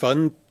market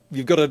fund,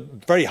 you've got a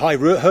very high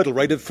hurdle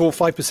rate of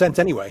 4-5%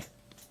 anyway.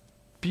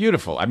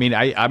 Beautiful. I mean,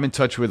 I'm in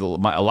touch with a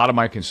lot of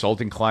my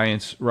consulting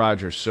clients,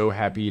 Raj, are so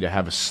happy to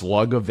have a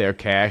slug of their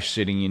cash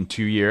sitting in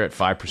 2-year at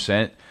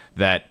 5%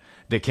 that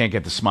they can't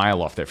get the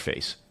smile off their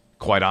face.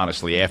 Quite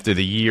honestly, after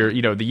the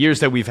years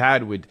that we've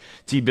had with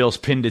T-bills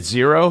pinned at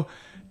 0,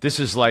 this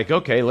is like,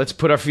 okay, let's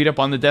put our feet up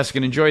on the desk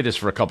and enjoy this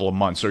for a couple of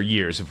months or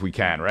years if we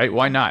can, right?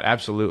 Why not?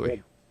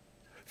 Absolutely.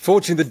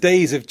 Fortunately, the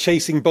days of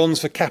chasing bonds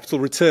for capital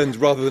returns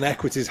rather than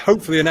equities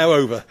hopefully are now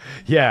over.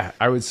 Yeah,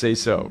 I would say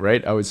so,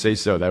 right? I would say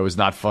so. That was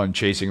not fun,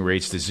 chasing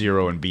rates to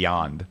 0 and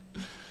beyond.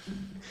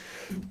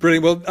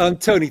 Brilliant. Well,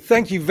 Tony,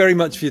 thank you very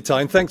much for your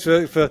time. Thanks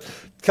for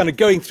kind of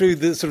going through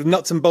the sort of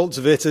nuts and bolts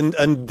of it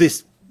and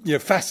this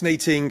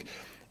fascinating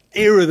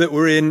era that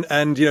we're in,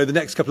 and the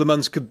next couple of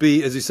months could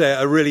be, as you say,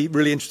 a really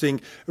interesting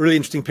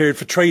period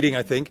for trading,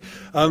 I think.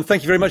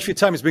 Thank you very much for your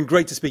time. It's been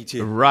great to speak to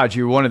you. Raj,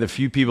 you're one of the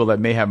few people that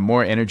may have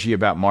more energy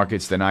about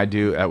markets than I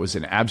do. That was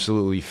an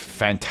absolutely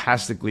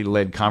fantastically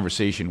led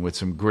conversation with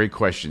some great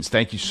questions.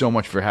 Thank you so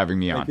much for having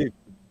me on. Thank you.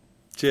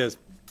 Cheers.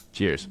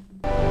 Cheers.